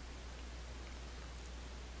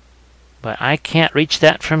 But I can't reach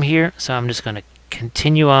that from here, so I'm just going to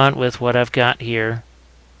continue on with what I've got here.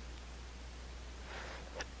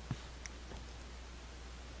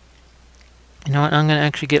 You know what, I'm going to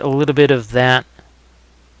actually get a little bit of that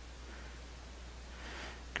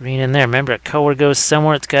green in there. Remember, a color goes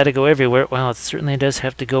somewhere, it's got to go everywhere. Well, it certainly does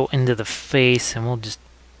have to go into the face, and we'll just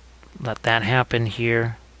let that happen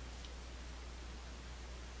here.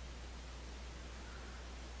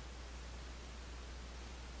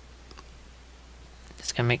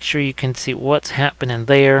 Just going to make sure you can see what's happening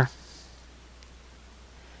there.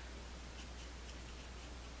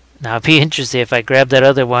 Now, it'd be interesting if I grab that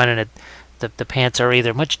other one and the pants are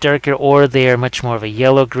either much darker or they are much more of a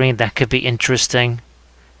yellow-green. That could be interesting.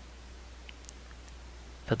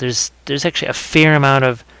 But there's actually a fair amount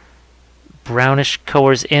of brownish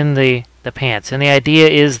colors in the pants. And the idea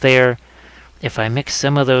is there, if I mix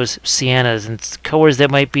some of those siennas and colors that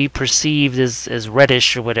might be perceived as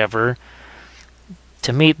reddish or whatever,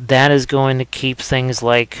 to me that is going to keep things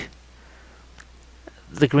like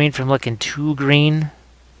the green from looking too green.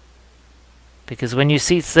 Because when you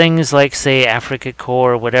see things like, say, Africa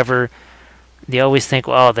Core or whatever, you always think,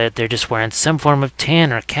 well, they're just wearing some form of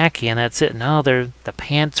tan or khaki and that's it. No, the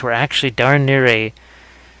pants were actually darn near a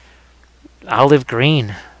olive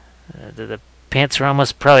green. The pants were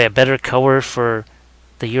almost probably a better color for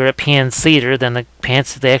the European theater than the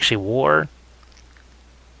pants that they actually wore.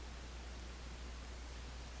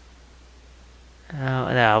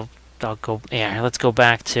 Now I'll go. Yeah, let's go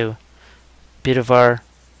back to a bit of our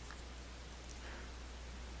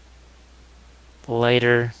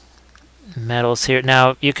lighter metals here.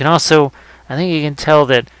 Now you can also, I think you can tell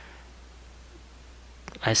that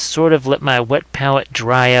I sort of let my wet palette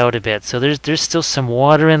dry out a bit. So there's still some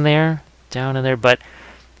water in there, down in there, but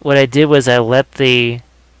what I did was I let the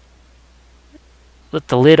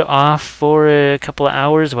lid off for a couple of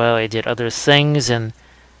hours while I did other things, and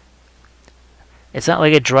it's not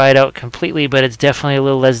like it dried out completely, but it's definitely a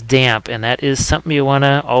little less damp, and that is something you want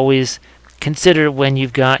to always consider when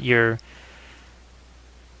you've got your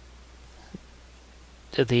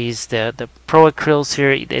the Pro Acryls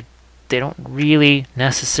here. They don't really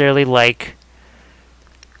necessarily like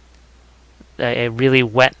a really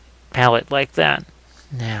wet palette like that.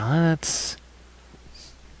 Now let's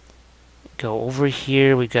go over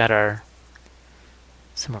here. We got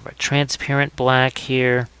some of our transparent black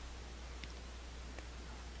here,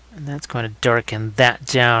 and that's going to darken that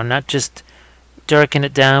down. Not just darken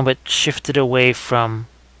it down, but shift it away from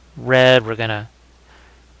red. We're gonna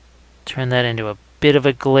turn that into a bit of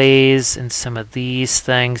a glaze in some of these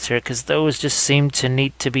things here, because those just seem to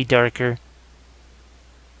need to be darker.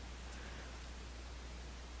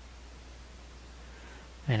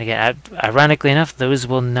 And again, ironically enough, those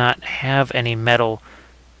will not have any metal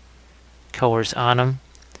colors on them.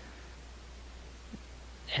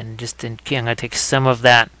 And just I'm going to take some of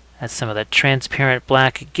that. That's some of that transparent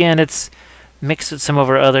black. Again, it's mixed with some of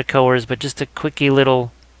our other colors, but just a quickie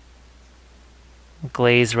little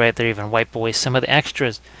glaze right there, even wipe away some of the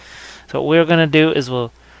extras. So what we're going to do is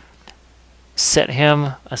we'll set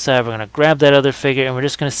him aside. We're going to grab that other figure, and we're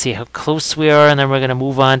just going to see how close we are, and then we're going to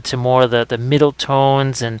move on to more of the middle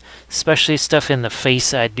tones, and especially stuff in the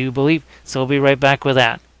face, I do believe. So we'll be right back with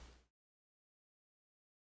that.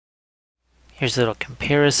 Here's a little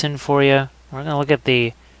comparison for you. We're going to look at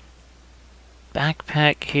the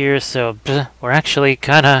backpack here. So we're actually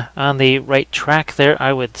kind of on the right track there,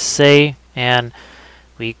 I would say, and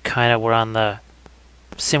we kind of were on the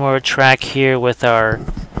similar track here with our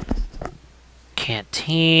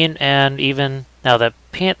canteen, and even now the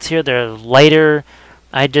pants here, they're lighter.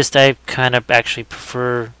 I kind of actually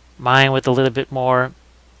prefer mine with a little bit more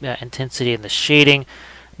intensity in the shading.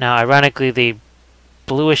 Now ironically, the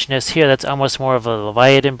bluishness here, that's almost more of a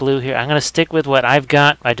Leviathan blue here. I'm going to stick with what I've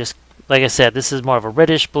got. Like I said, this is more of a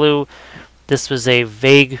reddish blue. This was a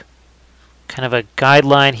vague kind of a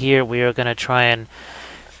guideline here. We are going to try and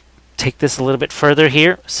take this a little bit further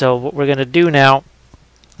here. So what we're going to do now,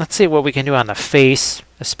 let's see what we can do on the face,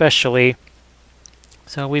 especially.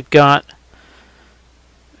 So we've got,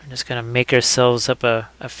 I'm just going to make ourselves up a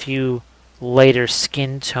few lighter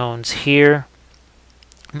skin tones here.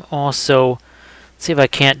 I'm also, see if I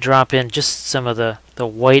can't drop in just some of the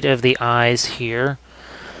white of the eyes here.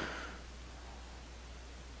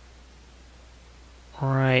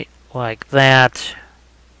 Right, like that.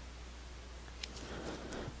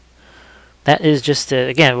 That is just,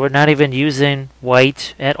 again, we're not even using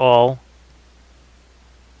white at all.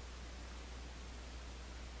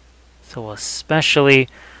 So we'll especially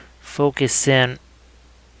focus in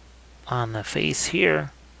on the face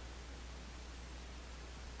here.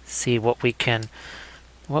 See what we can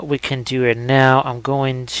do. And now I'm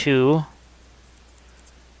going to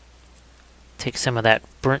take some of that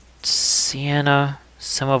burnt sienna,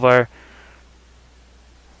 some of our,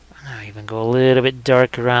 I'll even go a little bit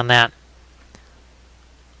darker on that.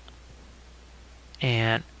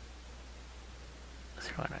 And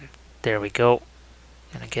there we go.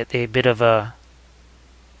 Gonna get a bit of a,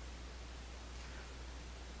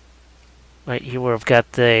 right here where I've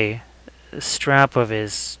got the strap of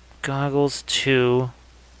his goggles too.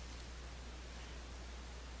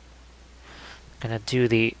 Gonna do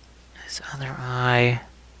his other eye.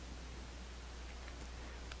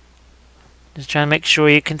 Just trying to make sure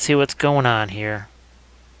you can see what's going on here.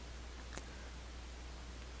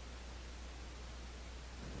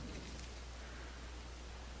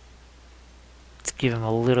 Let's give him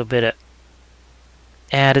a little bit of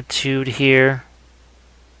attitude here.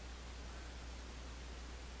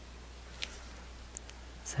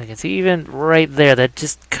 So I can see even right there, that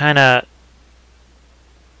just kind of,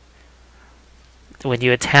 when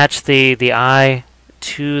you attach the eye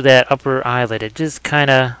to that upper eyelid, it just kind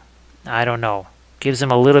of, I don't know, gives him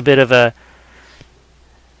a little bit of a,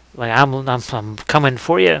 like I'm coming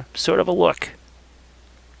for you sort of a look.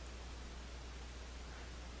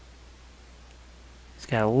 He's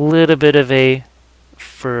got a little bit of a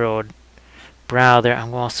furrowed brow there.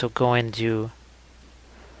 I'm also going to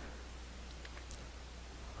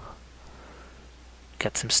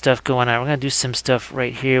got some stuff going on. We're going to do some stuff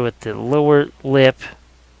right here with the lower lip.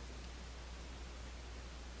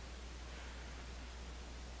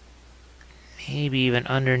 Maybe even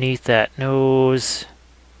underneath that nose.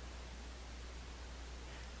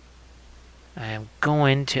 I am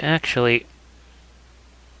going to actually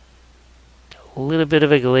do a little bit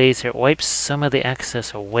of a glaze here. Wipe some of the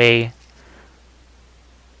excess away.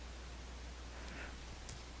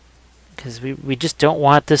 because we just don't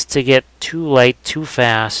want this to get too light too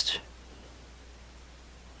fast.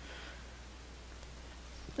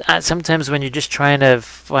 Sometimes when you're just trying to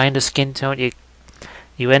find a skin tone,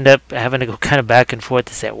 you end up having to go kind of back and forth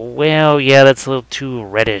to say, well, yeah, that's a little too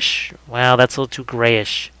reddish. Wow, that's a little too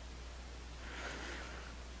grayish.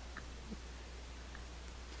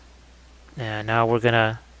 And now we're going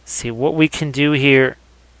to see what we can do here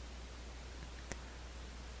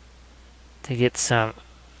to get some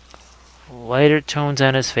lighter tones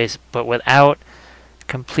on his face, but without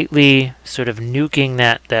completely sort of nuking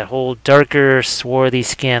that whole darker, swarthy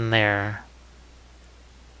skin there.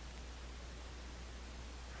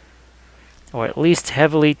 Or at least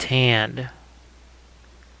heavily tanned.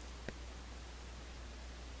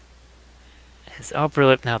 His upper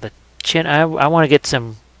lip, now the chin, I want to get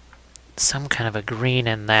some kind of a green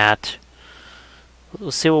in that.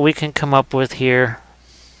 We'll see what we can come up with here.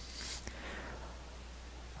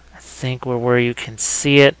 I think we're where you can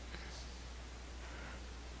see it.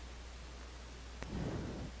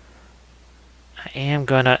 I am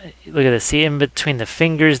gonna, look at this, see in between the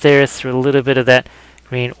fingers there, through a little bit of that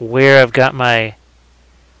green, where I've got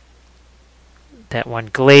that one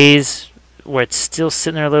glaze, where it's still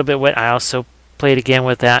sitting there a little bit wet. I also played again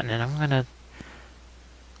with that, and then I'm gonna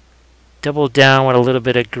double down with a little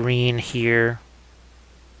bit of green here.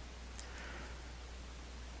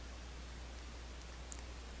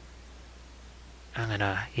 I'm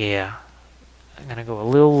gonna go a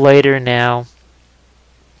little lighter now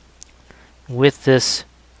with this,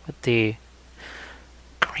 with the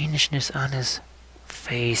greenishness on his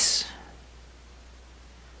face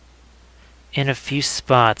in a few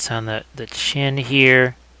spots on the chin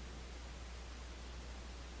here.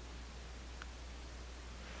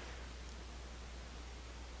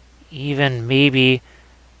 Even maybe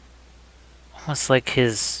almost like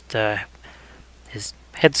his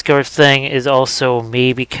headscarf thing is also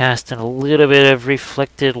maybe casting a little bit of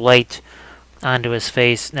reflected light onto his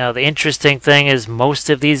face. Now the interesting thing is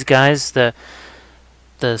most of these guys, the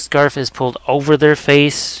scarf is pulled over their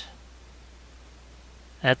face.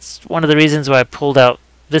 That's one of the reasons why I pulled out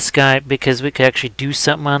this guy, because we could actually do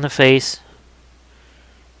something on the face.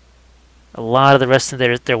 A lot of the rest of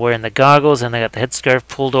they're wearing the goggles and they got the headscarf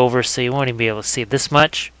pulled over, so you won't even be able to see this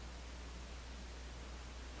much.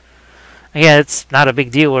 Again, it's not a big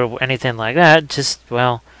deal or anything like that. Just,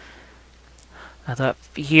 well, I thought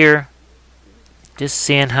here, just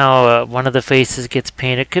seeing how one of the faces gets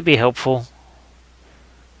painted could be helpful.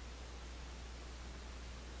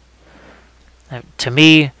 To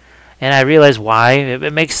me, and I realize why,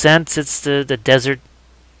 it makes sense. It's the desert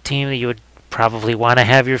team that you would probably want to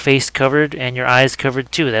have your face covered and your eyes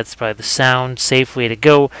covered too. That's probably the sound, safe way to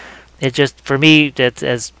go. It just, for me, that's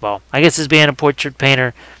as well, I guess as being a portrait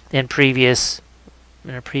painter in a previous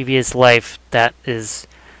life, that is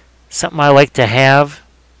something I like to have,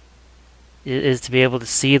 is to be able to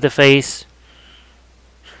see the face.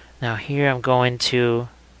 Now here I'm going to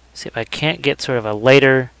see if I can't get sort of a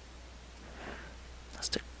lighter,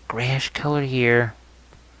 just a grayish color here.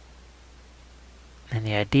 And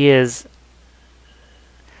the idea is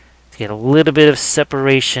to get a little bit of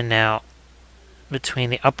separation now between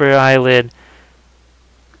the upper eyelid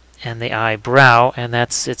and the eyebrow, and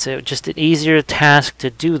it's just an easier task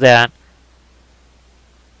to do that.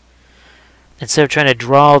 Instead of trying to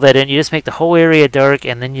draw that in, you just make the whole area dark,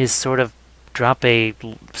 and then you sort of drop a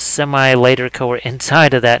semi-lighter color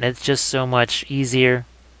inside of that, and it's just so much easier.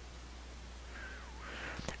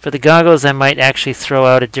 For the goggles, I might actually throw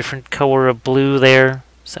out a different color of blue there,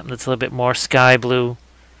 something that's a little bit more sky blue.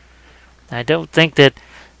 I don't think that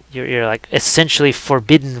you're like essentially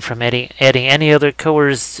forbidden from adding any other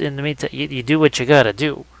colors in the meantime. You do what you gotta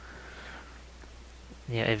do.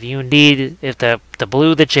 Yeah, if the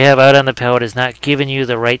blue that you have out on the palette is not giving you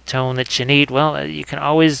the right tone that you need, well, you can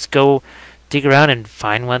always go dig around and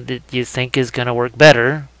find one that you think is gonna work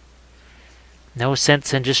better. No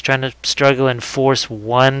sense in just trying to struggle and force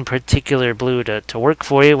one particular blue to work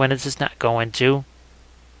for you when it's just not going to.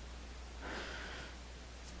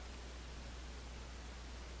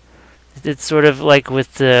 It's sort of like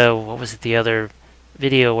with what was it, the other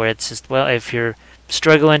video, where it's just, well, if you're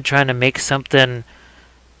struggling trying to make something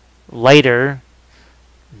lighter,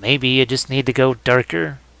 maybe you just need to go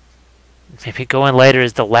darker. Maybe going lighter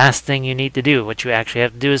is the last thing you need to do. What you actually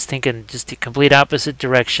have to do is think in just the complete opposite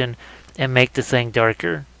direction and make the thing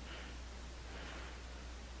darker.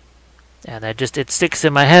 And it sticks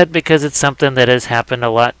in my head because it's something that has happened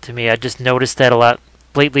a lot to me. I just noticed that a lot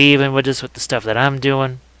lately, even with the stuff that I'm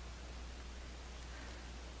doing.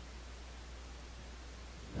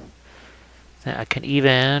 I can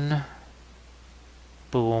even,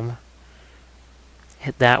 boom,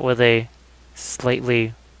 hit that with a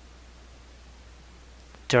slightly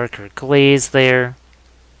darker glaze there.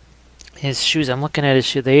 His shoes, I'm looking at his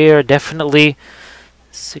shoes, they are definitely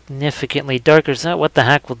significantly darker. So what the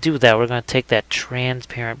heck, we'll do that. We're going to take that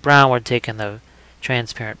transparent brown, we're taking the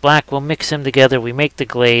transparent black, we'll mix them together, we make the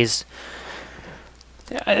glaze.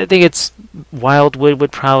 I think it's Wildwood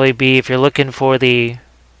would probably be, if you're looking for the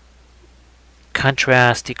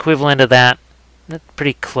contrast equivalent of that, that's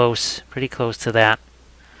pretty close to that.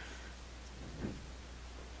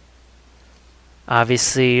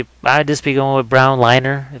 Obviously, I'd just be going with brown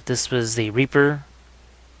liner if this was the Reaper.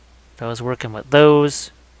 If I was working with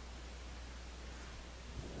those.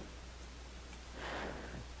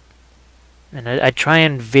 And I try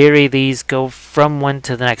and vary these, go from one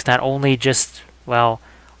to the next, not only just, well,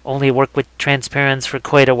 only work with transparents for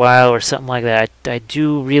quite a while or something like that. I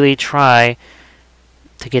do really try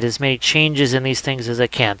to get as many changes in these things as I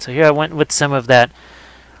can. So here I went with some of that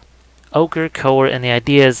ochre color, and the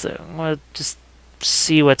idea is well, just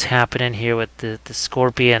see what's happening here with the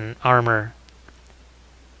scorpion armor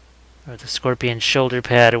or the scorpion shoulder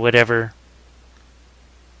pad or whatever.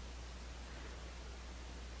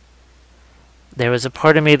 There was a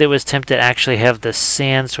part of me that was tempted to actually have the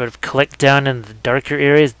sand sort of collect down in the darker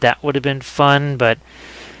areas. That would have been fun, but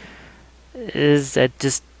I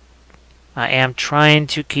am trying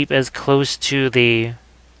to keep as close to the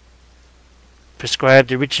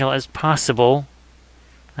prescribed original as possible.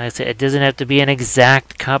 Like I said, it doesn't have to be an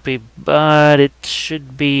exact copy, but it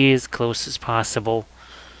should be as close as possible.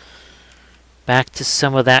 Back to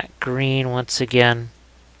some of that green once again.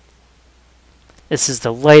 This is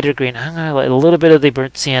the lighter green. I'm going to let a little bit of the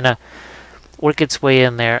burnt sienna work its way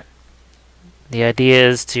in there. The idea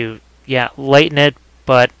is to, yeah, lighten it,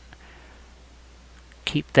 but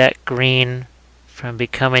keep that green from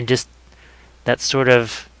becoming just that sort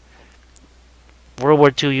of World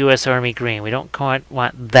War II U.S. Army green. We don't quite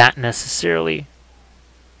want that necessarily.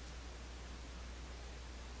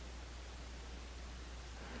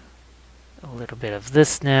 A little bit of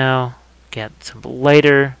this now. Get some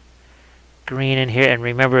lighter green in here. And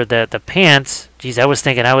remember that the pants, geez, I was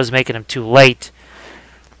thinking I was making them too light.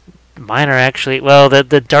 Mine are actually, well,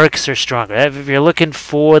 the darks are stronger. If you're looking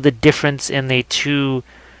for the difference in the two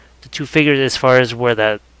figures as far as where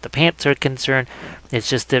the pants are concerned, it's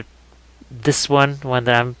just that this one that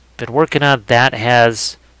I've been working on, that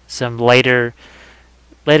has some lighter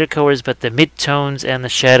colors, but the mid-tones and the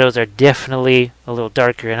shadows are definitely a little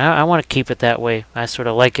darker, and I want to keep it that way. I sort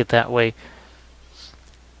of like it that way.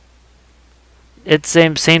 It's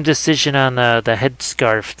same decision on the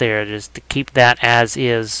headscarf there, just to keep that as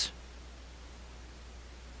is.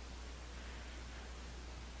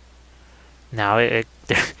 Now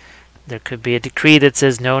there could be a decree that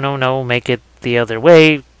says no, make it the other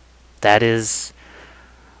way. That is,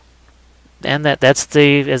 and that's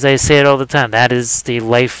the, as I say it all the time, that is the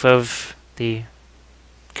life of the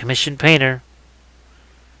commissioned painter.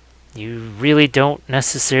 You really don't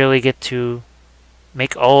necessarily get to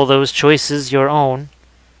make all those choices your own.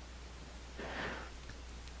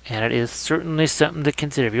 And it is certainly something to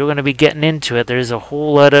consider. If you're going to be getting into it, there's a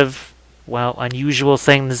whole lot of, well, unusual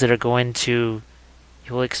things that are going to,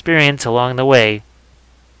 you'll experience along the way.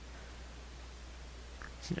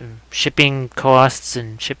 Shipping costs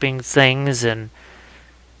and shipping things and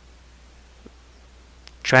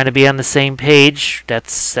trying to be on the same page,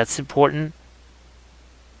 that's important.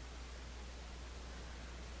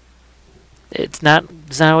 It's not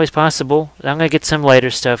always possible. I'm going to get some lighter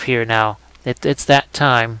stuff here now. It's that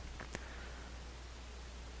time.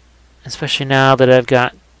 Especially now that I've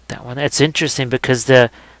got that one. It's interesting because the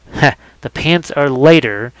pants are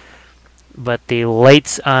lighter, but the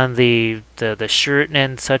lights on the shirt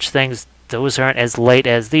and such things, those aren't as light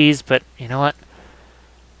as these. But you know what?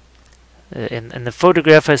 In the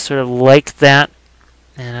photograph, I sort of like that,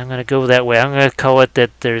 and I'm going to go that way. I'm going to call it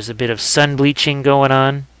that there's a bit of sun bleaching going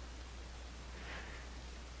on.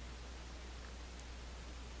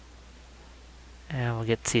 And we'll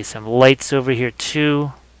get to see some lights over here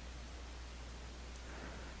too.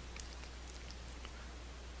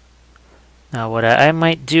 Now what I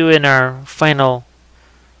might do in our final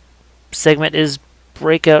segment is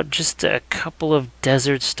break out just a couple of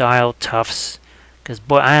desert style tufts, because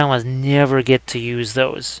boy, I almost never get to use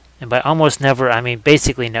those. And by almost never, I mean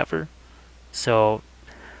basically never. So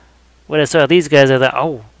when I saw these guys, I thought,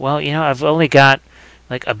 oh, well, you know, I've only got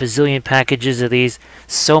like a bazillion packages of these.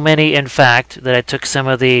 So many, in fact, that I took some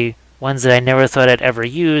of the ones that I never thought I'd ever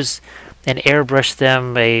use and airbrushed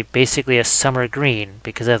them basically a summer green,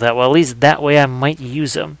 because I thought, well, at least that way I might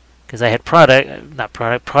use them, because I had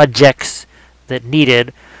projects that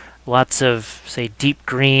needed lots of, say, deep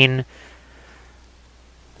green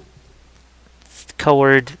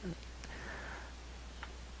colored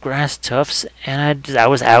grass tufts, and I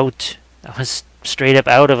was out. I was straight up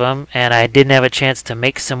out of them, and I didn't have a chance to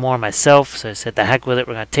make some more myself, so I said, the heck with it,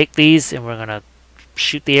 we're going to take these, and we're going to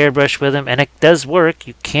shoot the airbrush with them, and it does work.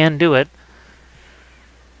 You can do it.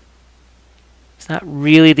 It's not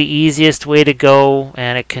really the easiest way to go,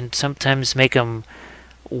 and it can sometimes make them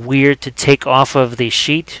weird to take off of the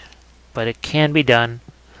sheet, but it can be done.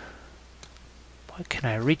 But can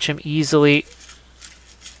I reach them easily?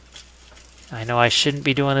 I know I shouldn't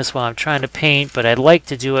be doing this while I'm trying to paint, but I'd like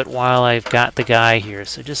to do it while I've got the guy here.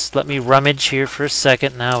 So just let me rummage here for a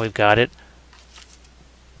second. Now we've got it.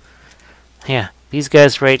 Yeah, these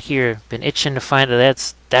guys right here, been itching to find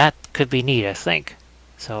it. That could be neat, I think.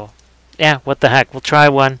 So, yeah, what the heck. We'll try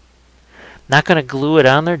one. Not going to glue it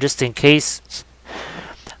on there just in case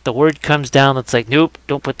the word comes down that's like, nope,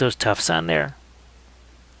 don't put those tufts on there.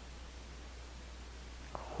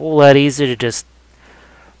 A whole lot easier to just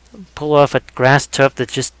pull off a grass tuft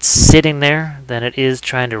that's just sitting there than it is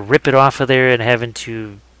trying to rip it off of there and having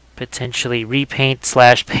to potentially repaint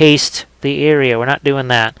 / paste the area. We're not doing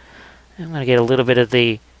that. I'm going to get a little bit of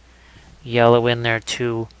the yellow in there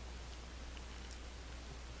too.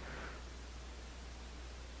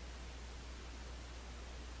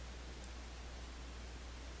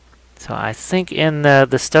 So I think in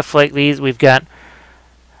the stuff like these, we've got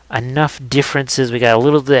enough differences. We got a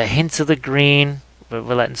little bit of hints of the green. We're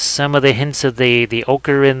letting some of the hints of the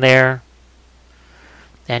ochre in there.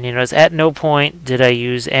 And you notice at no point did I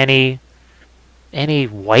use any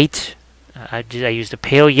white. I used a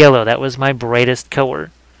pale yellow. That was my brightest color.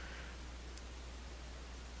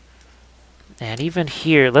 And even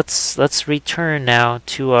here, let's return now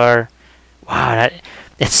to our. Wow,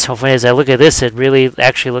 it's so funny. As I look at this, it really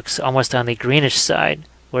actually looks almost on the greenish side.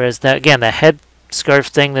 Whereas that, again, the head scarf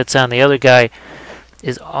thing that's on the other guy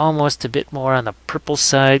is almost a bit more on the purple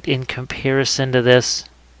side in comparison to this.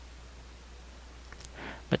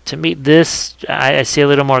 But to me, this, I see a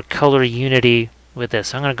little more color unity with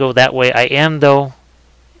this. I'm going to go that way. I am, though,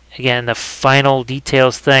 again, the final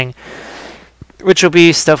details thing, which will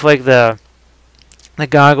be stuff like the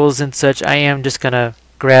goggles and such. I am just going to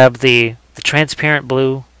grab the transparent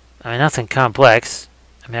blue. I mean, nothing complex.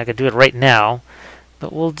 I mean, I could do it right now,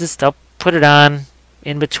 but I'll put it on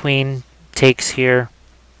in between takes here,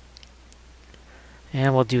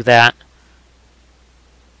 and we'll do that.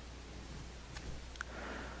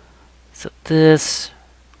 So this,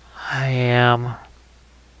 I am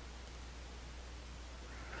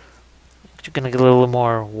going to get a little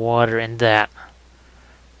more water in that.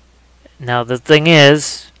 Now the thing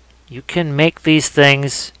is, you can make these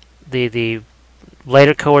things, the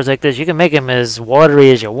lighter colors like this, you can make them as watery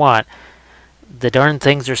as you want. The darn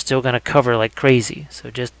things are still going to cover like crazy. So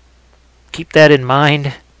just keep that in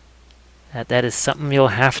mind. That is something you'll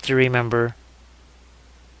have to remember.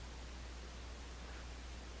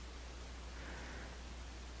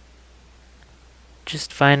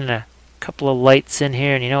 Just finding a couple of lights in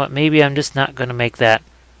here, and you know what? Maybe I'm just not going to make that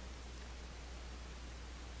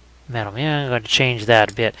metal. Yeah, I'm going to change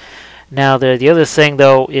that a bit. Now the other thing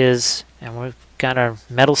though is, and we've got our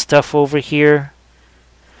metal stuff over here.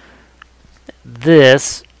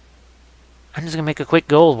 This, I'm just going to make a quick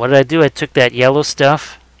gold. What did I do? I took that yellow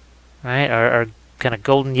stuff, right, our kind of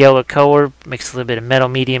golden yellow color, mixed a little bit of metal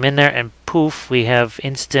medium in there, and poof, we have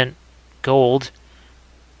instant gold.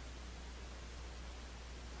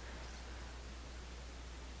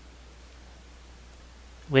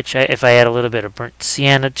 Which, if I add a little bit of burnt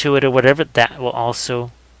sienna to it or whatever, that will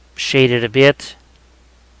also shade it a bit.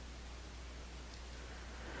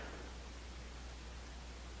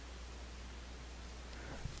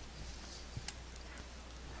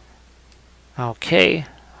 Okay.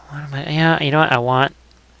 What am I? Yeah, you know what? I want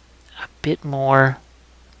a bit more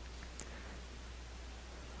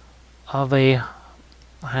of a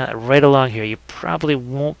right along here. You probably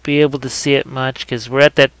won't be able to see it much because we're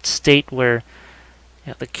at that state where,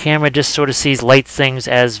 you know, the camera just sort of sees light things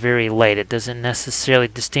as very light. It doesn't necessarily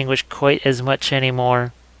distinguish quite as much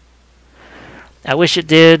anymore. I wish it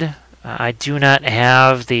did. I do not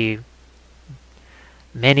have the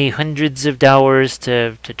many hundreds of dollars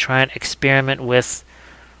to try and experiment with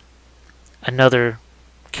another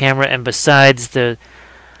camera, and besides, it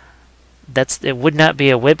would not be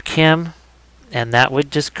a webcam, and that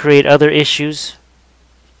would just create other issues,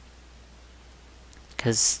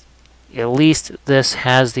 because at least this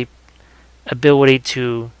has the ability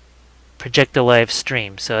to project a live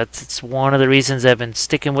stream. So it's one of the reasons I've been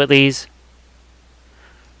sticking with these.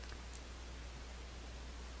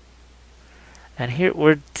 And here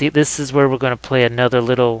this is where we're going to play another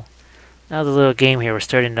little game here. We're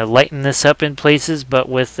starting to lighten this up in places, but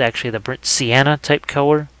with actually the burnt sienna type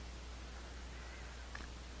color.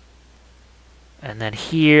 And then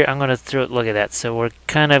here I'm going to throw it. Look at that. So we're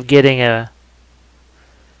kind of getting we're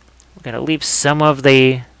going to leave some of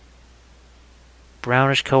the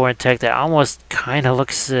brownish color intact. That almost kind of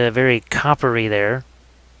looks very coppery there,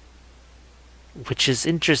 which is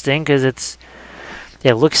interesting because it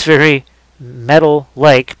looks very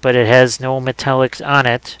metal-like, but it has no metallics on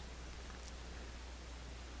it.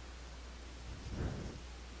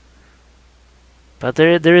 But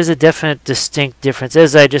there is a definite distinct difference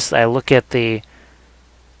as I look at the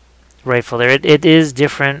rifle there. It is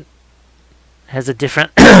different, has a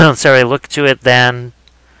different sorry, look to it than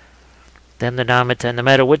the non-metallic. No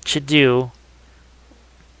matter what you do,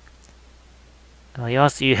 well,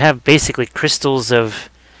 you have basically crystals of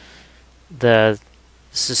the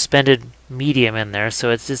suspended medium in there, so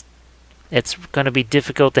it's going to be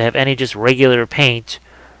difficult to have any just regular paint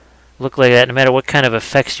look like that, no matter what kind of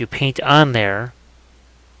effects you paint on there.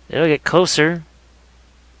 It'll get closer,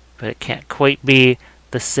 but it can't quite be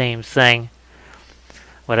the same thing.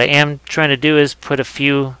 What I am trying to do is put a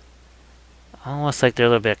few, almost like there are a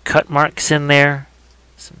little bit of cut marks in there,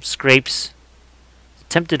 some scrapes.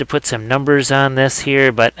 Tempted to put some numbers on this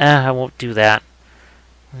here, but I won't do that.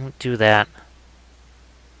 I won't do that.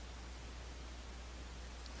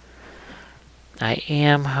 I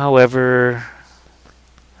am, however,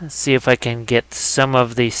 let's see if I can get some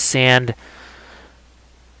of the sand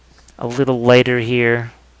a little lighter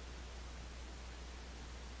here.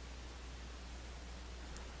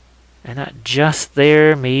 And not just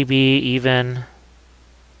there, maybe even,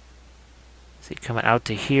 see, coming out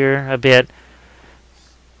to here a bit.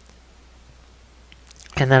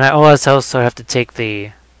 And then I also have to take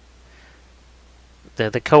the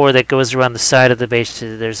color that goes around the side of the base.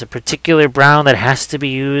 There's a particular brown that has to be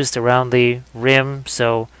used around the rim,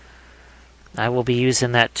 so I will be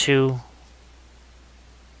using that too.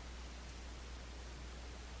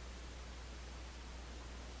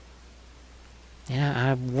 Yeah,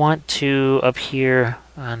 I want to, up here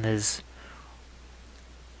on the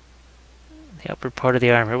upper part of the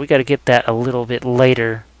arm here, we got to get that a little bit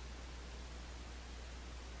lighter.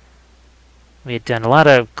 We had done a lot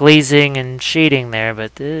of glazing and shading there,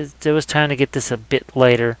 but there was time to get this a bit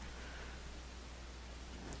lighter.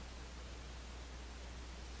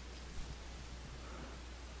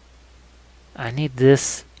 I need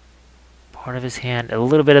this part of his hand, a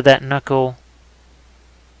little bit of that knuckle.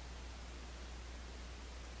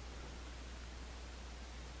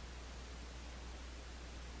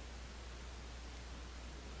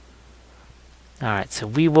 Alright, so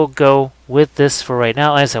we will go with this for right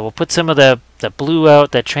now. As I will put some of the blue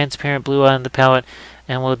out, that transparent blue on the palette,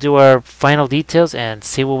 and we'll do our final details and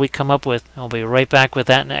see what we come up with. I'll be right back with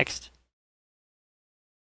that next.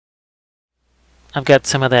 I've got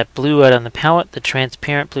some of that blue out on the palette, the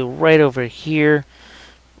transparent blue right over here.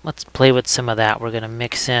 Let's play with some of that. We're going to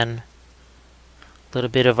mix in a little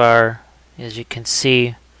bit of our, as you can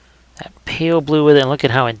see, that pale blue with it, and look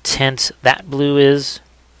at how intense that blue is.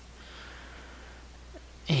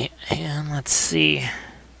 And let's see.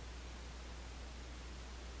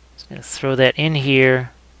 Just going to throw that in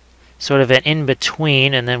here, sort of an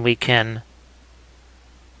in-between, and then we can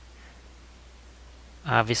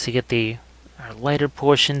obviously get our lighter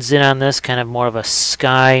portions in on this, kind of more of a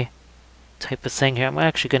sky type of thing here. I'm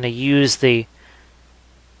actually going to use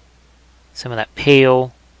some of that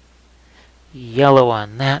pale yellow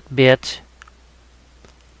on that bit.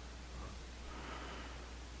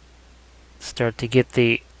 Start to get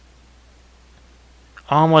the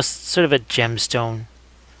almost sort of a gemstone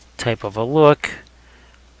type of a look.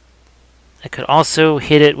 I could also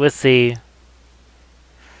hit it with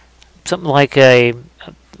something like a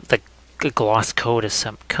gloss coat of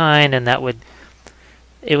some kind, and it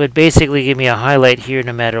would basically give me a highlight here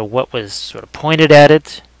no matter what was sort of pointed at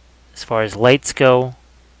it as far as lights go.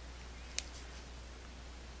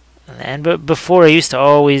 But before I used to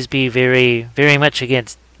always be very, very much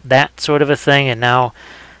against that sort of a thing, and now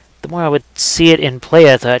the more I would see it in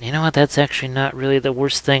play, I thought, you know what, that's actually not really the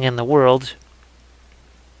worst thing in the world.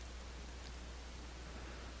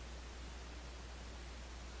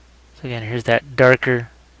 So again, here's that darker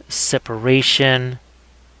separation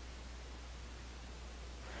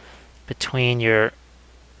between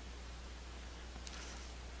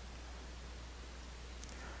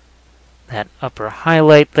that upper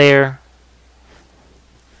highlight there,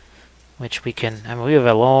 which we can, I mean, we have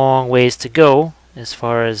a long ways to go as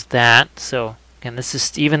far as that. So again, this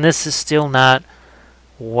is still not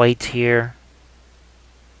white here.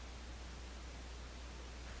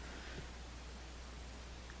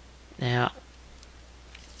 Now,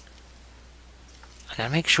 I gotta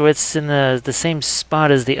make sure it's in the same spot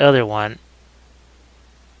as the other one.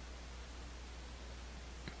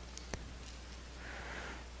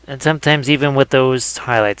 And sometimes even with those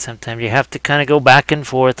highlights, sometimes you have to kind of go back and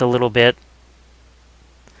forth a little bit.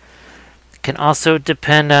 It can also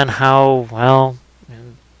depend on how, well,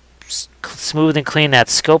 smooth and clean that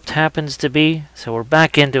sculpt happens to be. So we're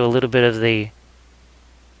back into a little bit of the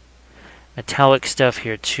metallic stuff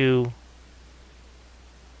here too.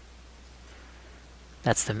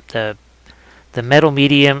 That's the metal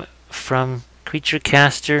medium from Creature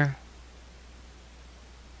Caster.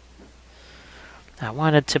 I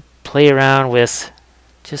wanted to play around with,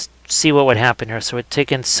 just see what would happen here. So we're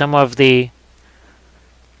taking some of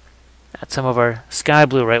our sky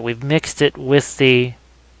blue, right? We've mixed it with the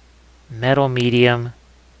metal medium.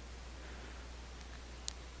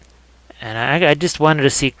 And I just wanted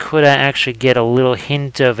to see, could I actually get a little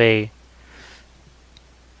hint of a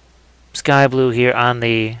sky blue here on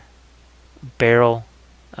the barrel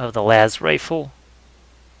of the las rifle.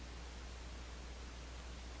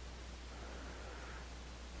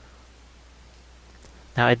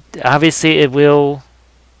 Now, obviously it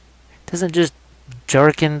doesn't just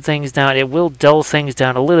darken things down, it will dull things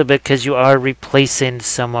down a little bit because you are replacing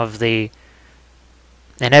some of the,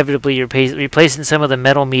 inevitably you're replacing some of the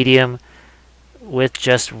metal medium with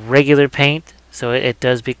just regular paint, so it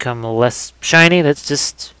does become less shiny. That's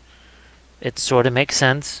just, it sort of makes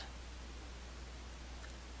sense.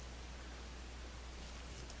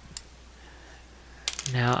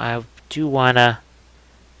 Now I do want to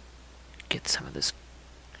get some of this.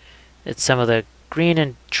 It's some of the green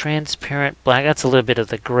and transparent black. That's a little bit of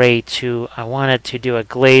the gray too. I wanted to do a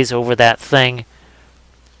glaze over that thing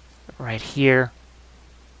right here.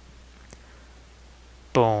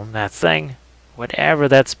 Boom, that thing. Whatever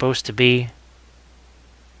that's supposed to be.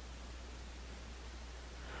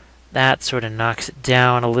 That sort of knocks it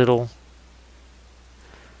down a little.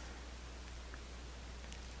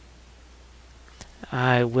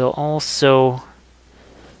 I will also,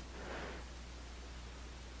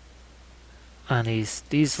 on these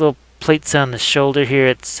little plates on the shoulder here,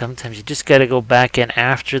 it's sometimes you just got to go back in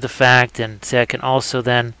after the fact, and see, I can also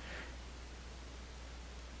then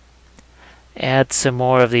add some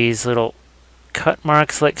more of these little cut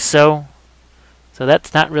marks like so. So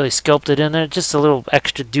that's not really sculpted in there, just a little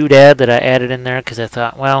extra doodad that I added in there because I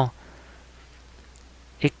thought, well,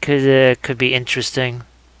 it could be interesting.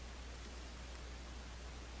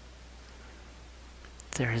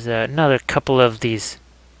 There's another couple of these,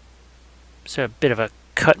 sort of a bit of a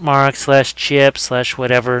cut mark slash chip slash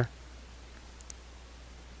whatever.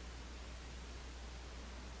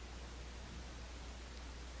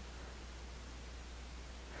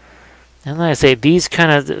 And like I say, these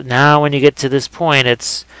kind of, now when you get to this point,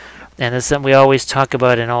 it's, and it's something we always talk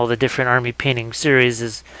about in all the different army painting series,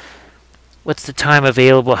 is what's the time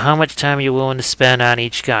available, how much time are you willing to spend on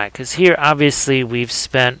each guy? Because here, obviously, we've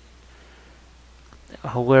spent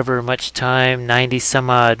however much time, 90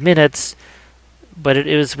 some odd minutes, but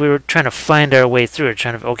it was, we were trying to find our way through it,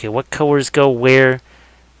 trying to, okay, what colors go where,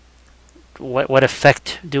 what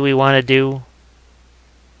effect do we want to do?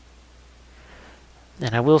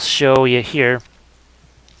 And I will show you here.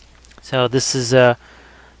 So this is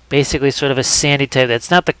basically sort of a sandy type. That's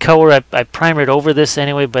not the color. I primered over this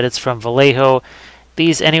anyway, but it's from Vallejo.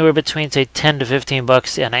 These anywhere between, say, 10 to 15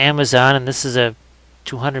 bucks on Amazon, and this is a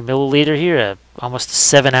 200 milliliter here, almost a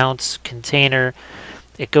 7-ounce container.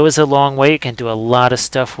 It goes a long way. You can do a lot of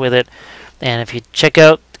stuff with it. And if you check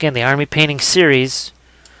out, again, the Army Painting series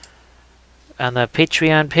on the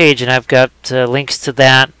Patreon page, and I've got links to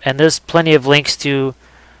that, and there's plenty of links to,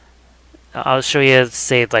 I'll show you,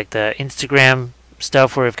 say, like the Instagram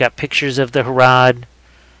stuff where we've got pictures of the Harad.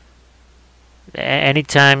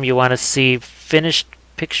 Anytime you want to see finished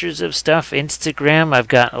pictures of stuff, Instagram, I've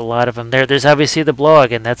got a lot of them there. There's obviously the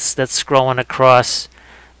blog, and that's scrolling across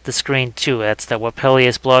the screen too. That's the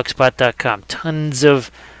wappeliusblogspot.com. Tons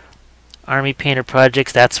of Army Painter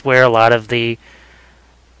projects. That's where a lot of the,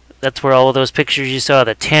 that's where all of those pictures you saw,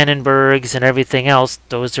 the Tannenbergs and everything else,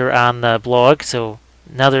 those are on the blog. So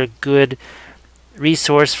another good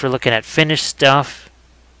resource for looking at finished stuff.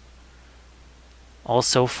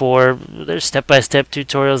 Also there's step-by-step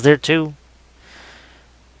tutorials there too.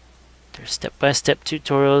 There's step-by-step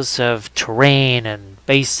tutorials of terrain and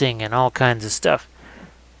basing and all kinds of stuff.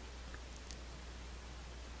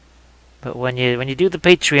 But when you do the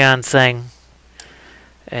Patreon thing,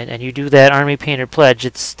 and you do that Army Painter pledge,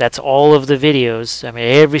 that's all of the videos. I mean,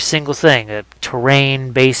 every single thing: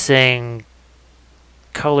 terrain, basing,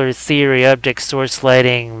 color theory, object source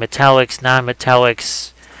lighting, metallics,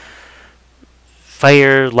 non-metallics,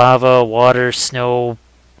 fire, lava, water, snow,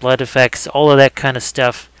 blood effects, all of that kind of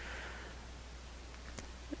stuff.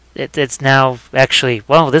 It's now actually,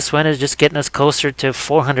 well, this one is just getting us closer to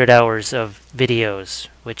 400 hours of videos,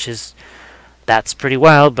 which is, that's pretty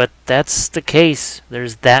wild, but that's the case.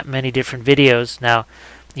 There's that many different videos. Now,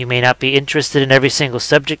 you may not be interested in every single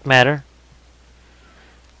subject matter,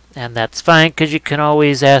 and that's fine, because you can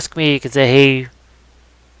always ask me. You can say, hey,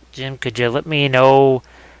 Jim, could you let me know?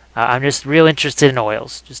 I'm just real interested in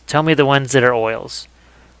oils. Just tell me the ones that are oils.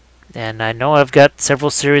 And I know I've got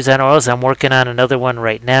several series on oils. I'm working on another one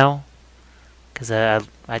right now, because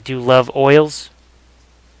I do love oils.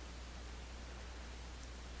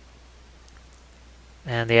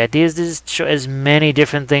 And the idea is to show as many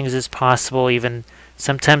different things as possible. Even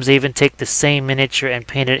sometimes I even take the same miniature and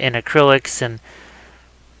paint it in acrylics, and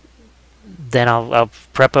then I'll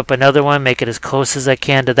prep up another one, make it as close as I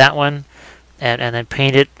can to that one, and then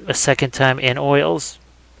paint it a second time in oils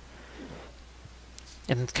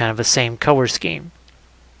in kind of the same color scheme.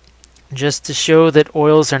 Just to show that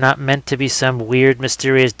oils are not meant to be some weird,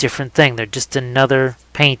 mysterious, different thing. They're just another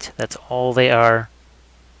paint. That's all they are.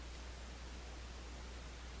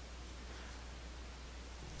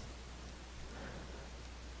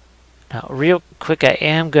 Now, real quick, I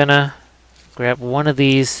am gonna grab one of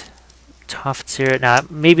these tufts here. Now,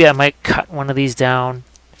 maybe I might cut one of these down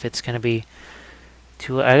if it's gonna be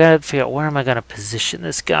too. I gotta figure out where am I gonna position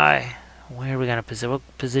this guy. Where are we gonna position? We'll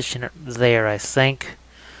position it there, I think.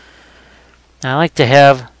 Now, I like to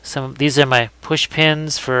have some. These are my push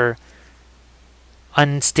pins for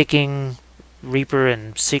unsticking Reaper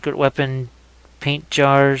and Secret Weapon paint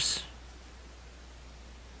jars.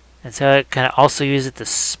 And so I kind of also use it to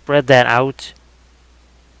spread that out.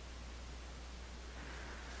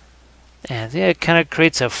 And yeah, it kind of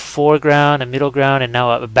creates a foreground, a middle ground, and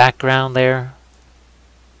now a background there.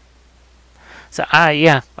 So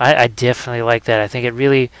yeah, I definitely like that. I think it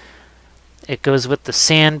really, it goes with the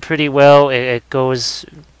sand pretty well. It goes,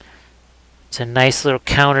 it's a nice little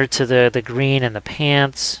counter to the green and the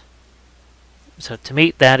pants. So to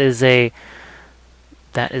me, that is a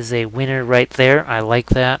winner right there. I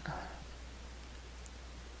like that.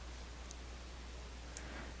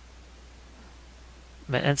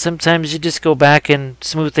 And sometimes you just go back and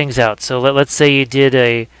smooth things out. So let's say you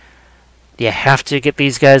did you have to get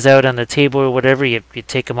these guys out on the table or whatever. You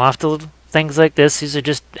take them off the things like this. These are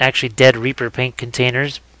just actually dead Reaper paint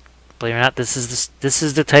containers. Believe it or not, this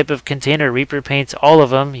is the type of container Reaper paints. All of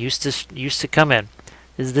them used to come in.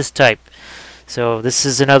 Is this type. So this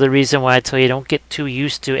is another reason why I tell you don't get too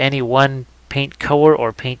used to any one paint color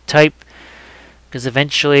or paint type, because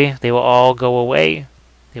eventually they will all go away.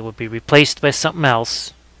 They will be replaced by something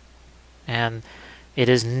else. And it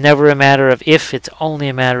is never a matter of if, it's only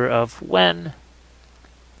a matter of when.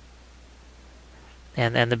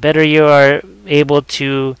 And the better you are able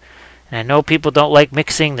to, and I know people don't like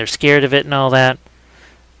mixing, they're scared of it and all that,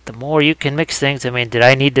 the more you can mix things. I mean, did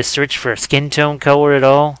I need to search for a skin tone color at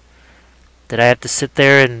all? Did I have to sit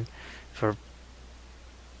there and for,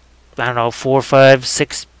 I don't know, $4, $5,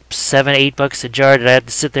 $6, $7, $8 a jar, did I have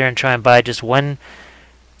to sit there and try and buy just one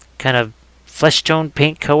kind of flesh tone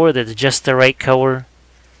paint color that's just the right color,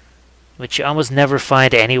 which you almost never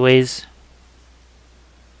find anyways?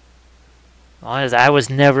 I was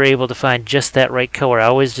never able to find just that right color. I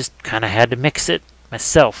always just kind of had to mix it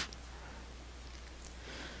myself.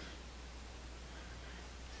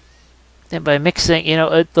 And by mixing, you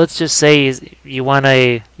know, let's just say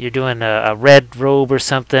you're doing a red robe or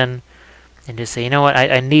something, and just say, you know what,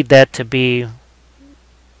 I need that to be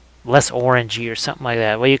less orangey or something like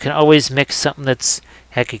that. Well, you can always mix something that's,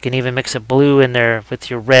 heck, you can even mix a blue in there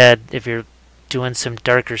with your red if you're doing some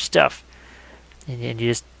darker stuff. And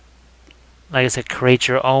you just, like I said, create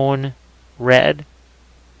your own red.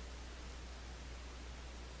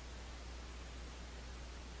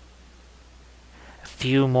 A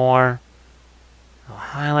few more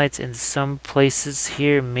highlights in some places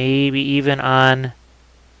here, maybe even on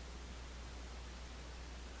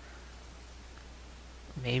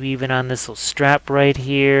this little strap right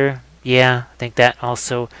here. Yeah, I think that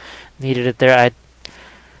also needed it there.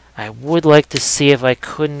 I would like to see if I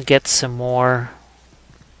couldn't get some more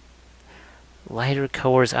lighter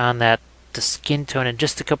colors on the skin tone in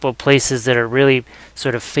just a couple of places that are really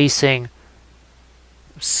sort of facing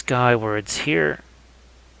skywards here.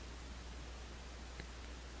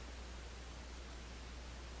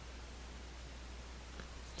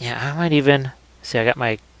 Yeah, I might even see, I got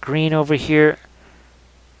my green over here.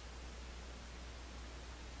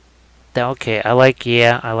 Okay, I like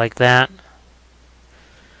that.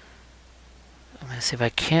 I'm gonna see if I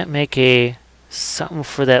can't make something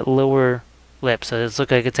for that lower lip. So it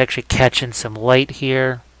looks like it's actually catching some light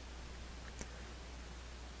here.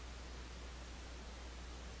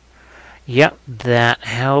 Yep, that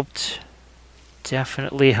helped.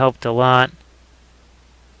 Definitely helped a lot.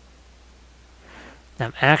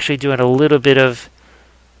 I'm actually doing a little bit of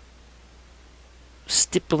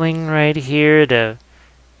stippling right here to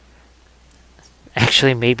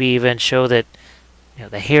actually maybe even show that, you know,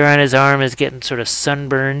 the hair on his arm is getting sort of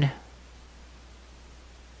sunburned.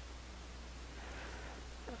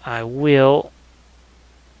 I will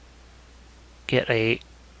get a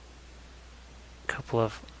couple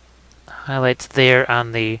of highlights there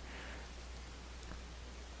on the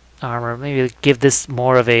armor. Maybe give this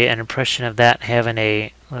more of an impression of that having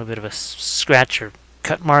a little bit of a scratch or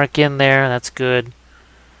cut mark in there. That's good.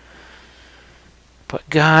 But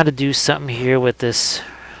gotta do something here with this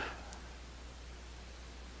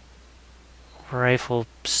rifle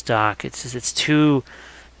stock. It's too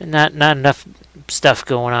not enough stuff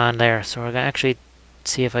going on there. So we're gonna actually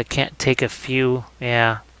see if I can't take a few.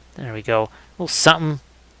 Yeah, there we go. A little something.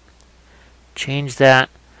 Change that.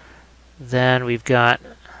 Then we've got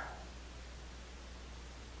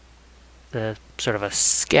the sort of a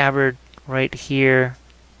scabbard right here.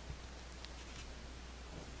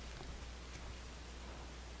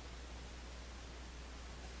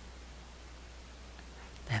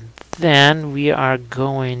 And then we are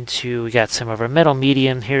going to, we got some of our metal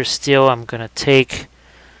medium here still. I'm going to take,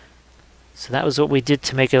 so that was what we did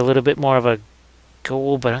to make it a little bit more of a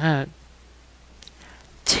gold, but I'm going to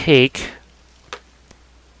take,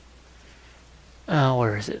 oh,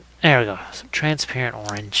 where is it? There we go, some transparent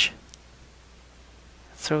orange.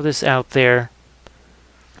 Throw this out there.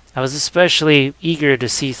 I was especially eager to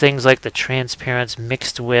see things like the transparents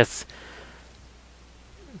mixed with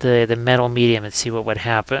the metal medium and see what would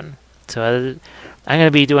happen. So I'm going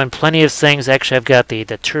to be doing plenty of things. Actually, I've got the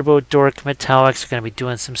Turbo Dork Metallics. I'm going to be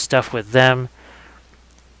doing some stuff with them.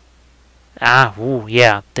 Ah, ooh,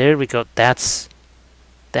 yeah, there we go. That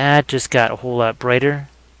just got a whole lot brighter.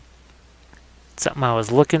 Something I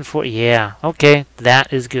was looking for. Yeah, okay,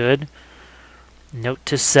 that is good. Note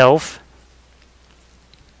to self.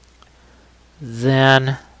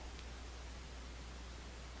 Then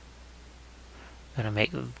I'm going to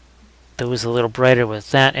make those a little brighter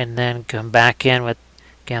with that, and then come back in with,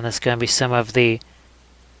 again, that's going to be some of the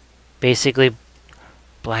basically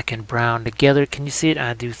black and brown together. Can you see it?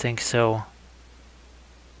 I do think so.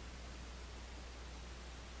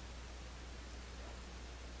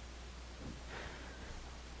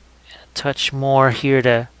 A touch more here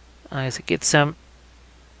to get some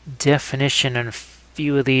definition on a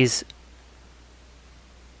few of these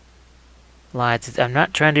lines. I'm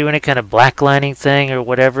not trying to do any kind of black lining thing or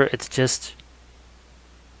whatever. It's just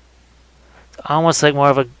almost like more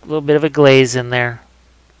of a little bit of a glaze in there.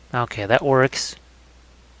 Okay, that works.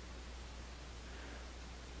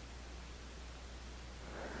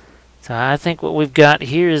 So I think what we've got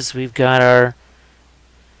here is we've got our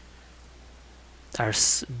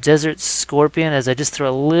desert scorpion, as I just throw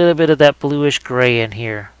a little bit of that bluish gray in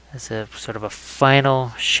here as a sort of a final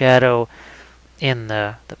shadow in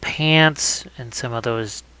the pants and some of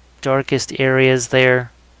those darkest areas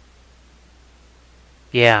there.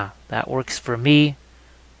 Yeah, that works for me.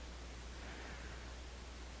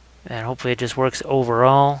 And hopefully it just works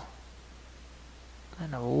overall.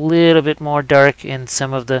 And a little bit more dark in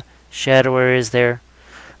some of the shadow areas there.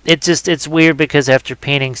 It's weird because after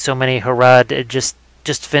painting so many Harad, it just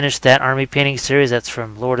finished that army painting series. That's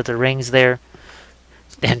from Lord of the Rings there.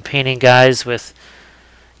 And painting guys with,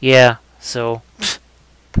 yeah, so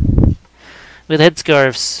with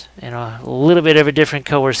headscarves and a little bit of a different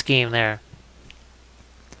color scheme there.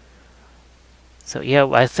 So yeah,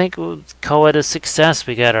 I think we'll call it a success.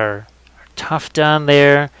 We got our tuft on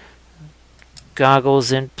there,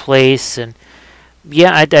 goggles in place, and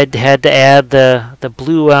yeah, I had to add the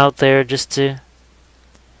blue out there just to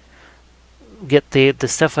get the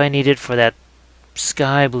stuff I needed for that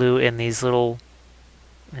sky blue in these little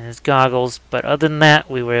goggles. But other than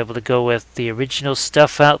that, we were able to go with the original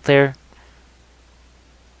stuff out there.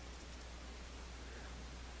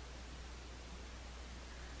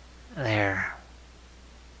 There.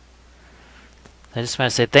 I just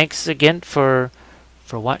want to say thanks again for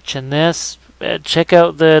watching this. Check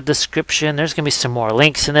out the description. There's going to be some more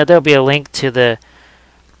links in there. There'll be a link to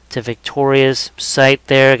Victoria's site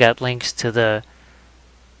there. Got links to the,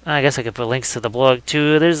 I guess I could put links to the blog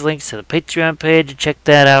too. There's links to the Patreon page. Check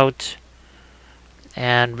that out.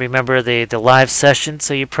 And remember the live session.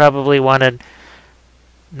 So you probably want to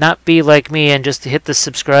not be like me and just hit the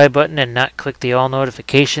subscribe button and not click the all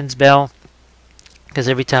notifications bell. Because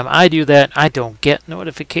every time I do that, I don't get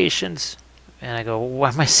notifications. And I go, why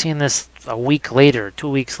am I seeing this a week later, 2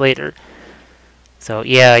 weeks later? So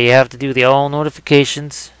yeah, you have to do the all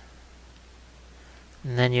notifications.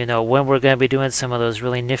 And then you know when we're going to be doing some of those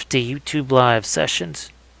really nifty YouTube live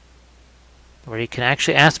sessions. Where you can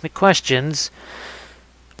actually ask me questions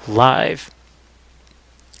live.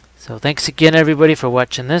 So thanks again everybody for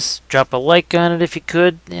watching this. Drop a like on it if you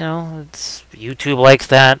could. You know, it's YouTube likes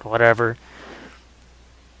that, whatever.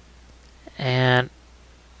 And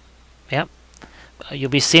yep.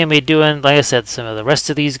 You'll be seeing me doing, like I said, some of the rest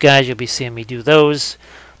of these guys, you'll be seeing me do those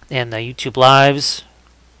in the YouTube lives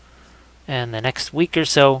in the next week or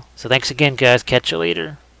so. So thanks again guys. Catch you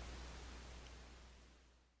later.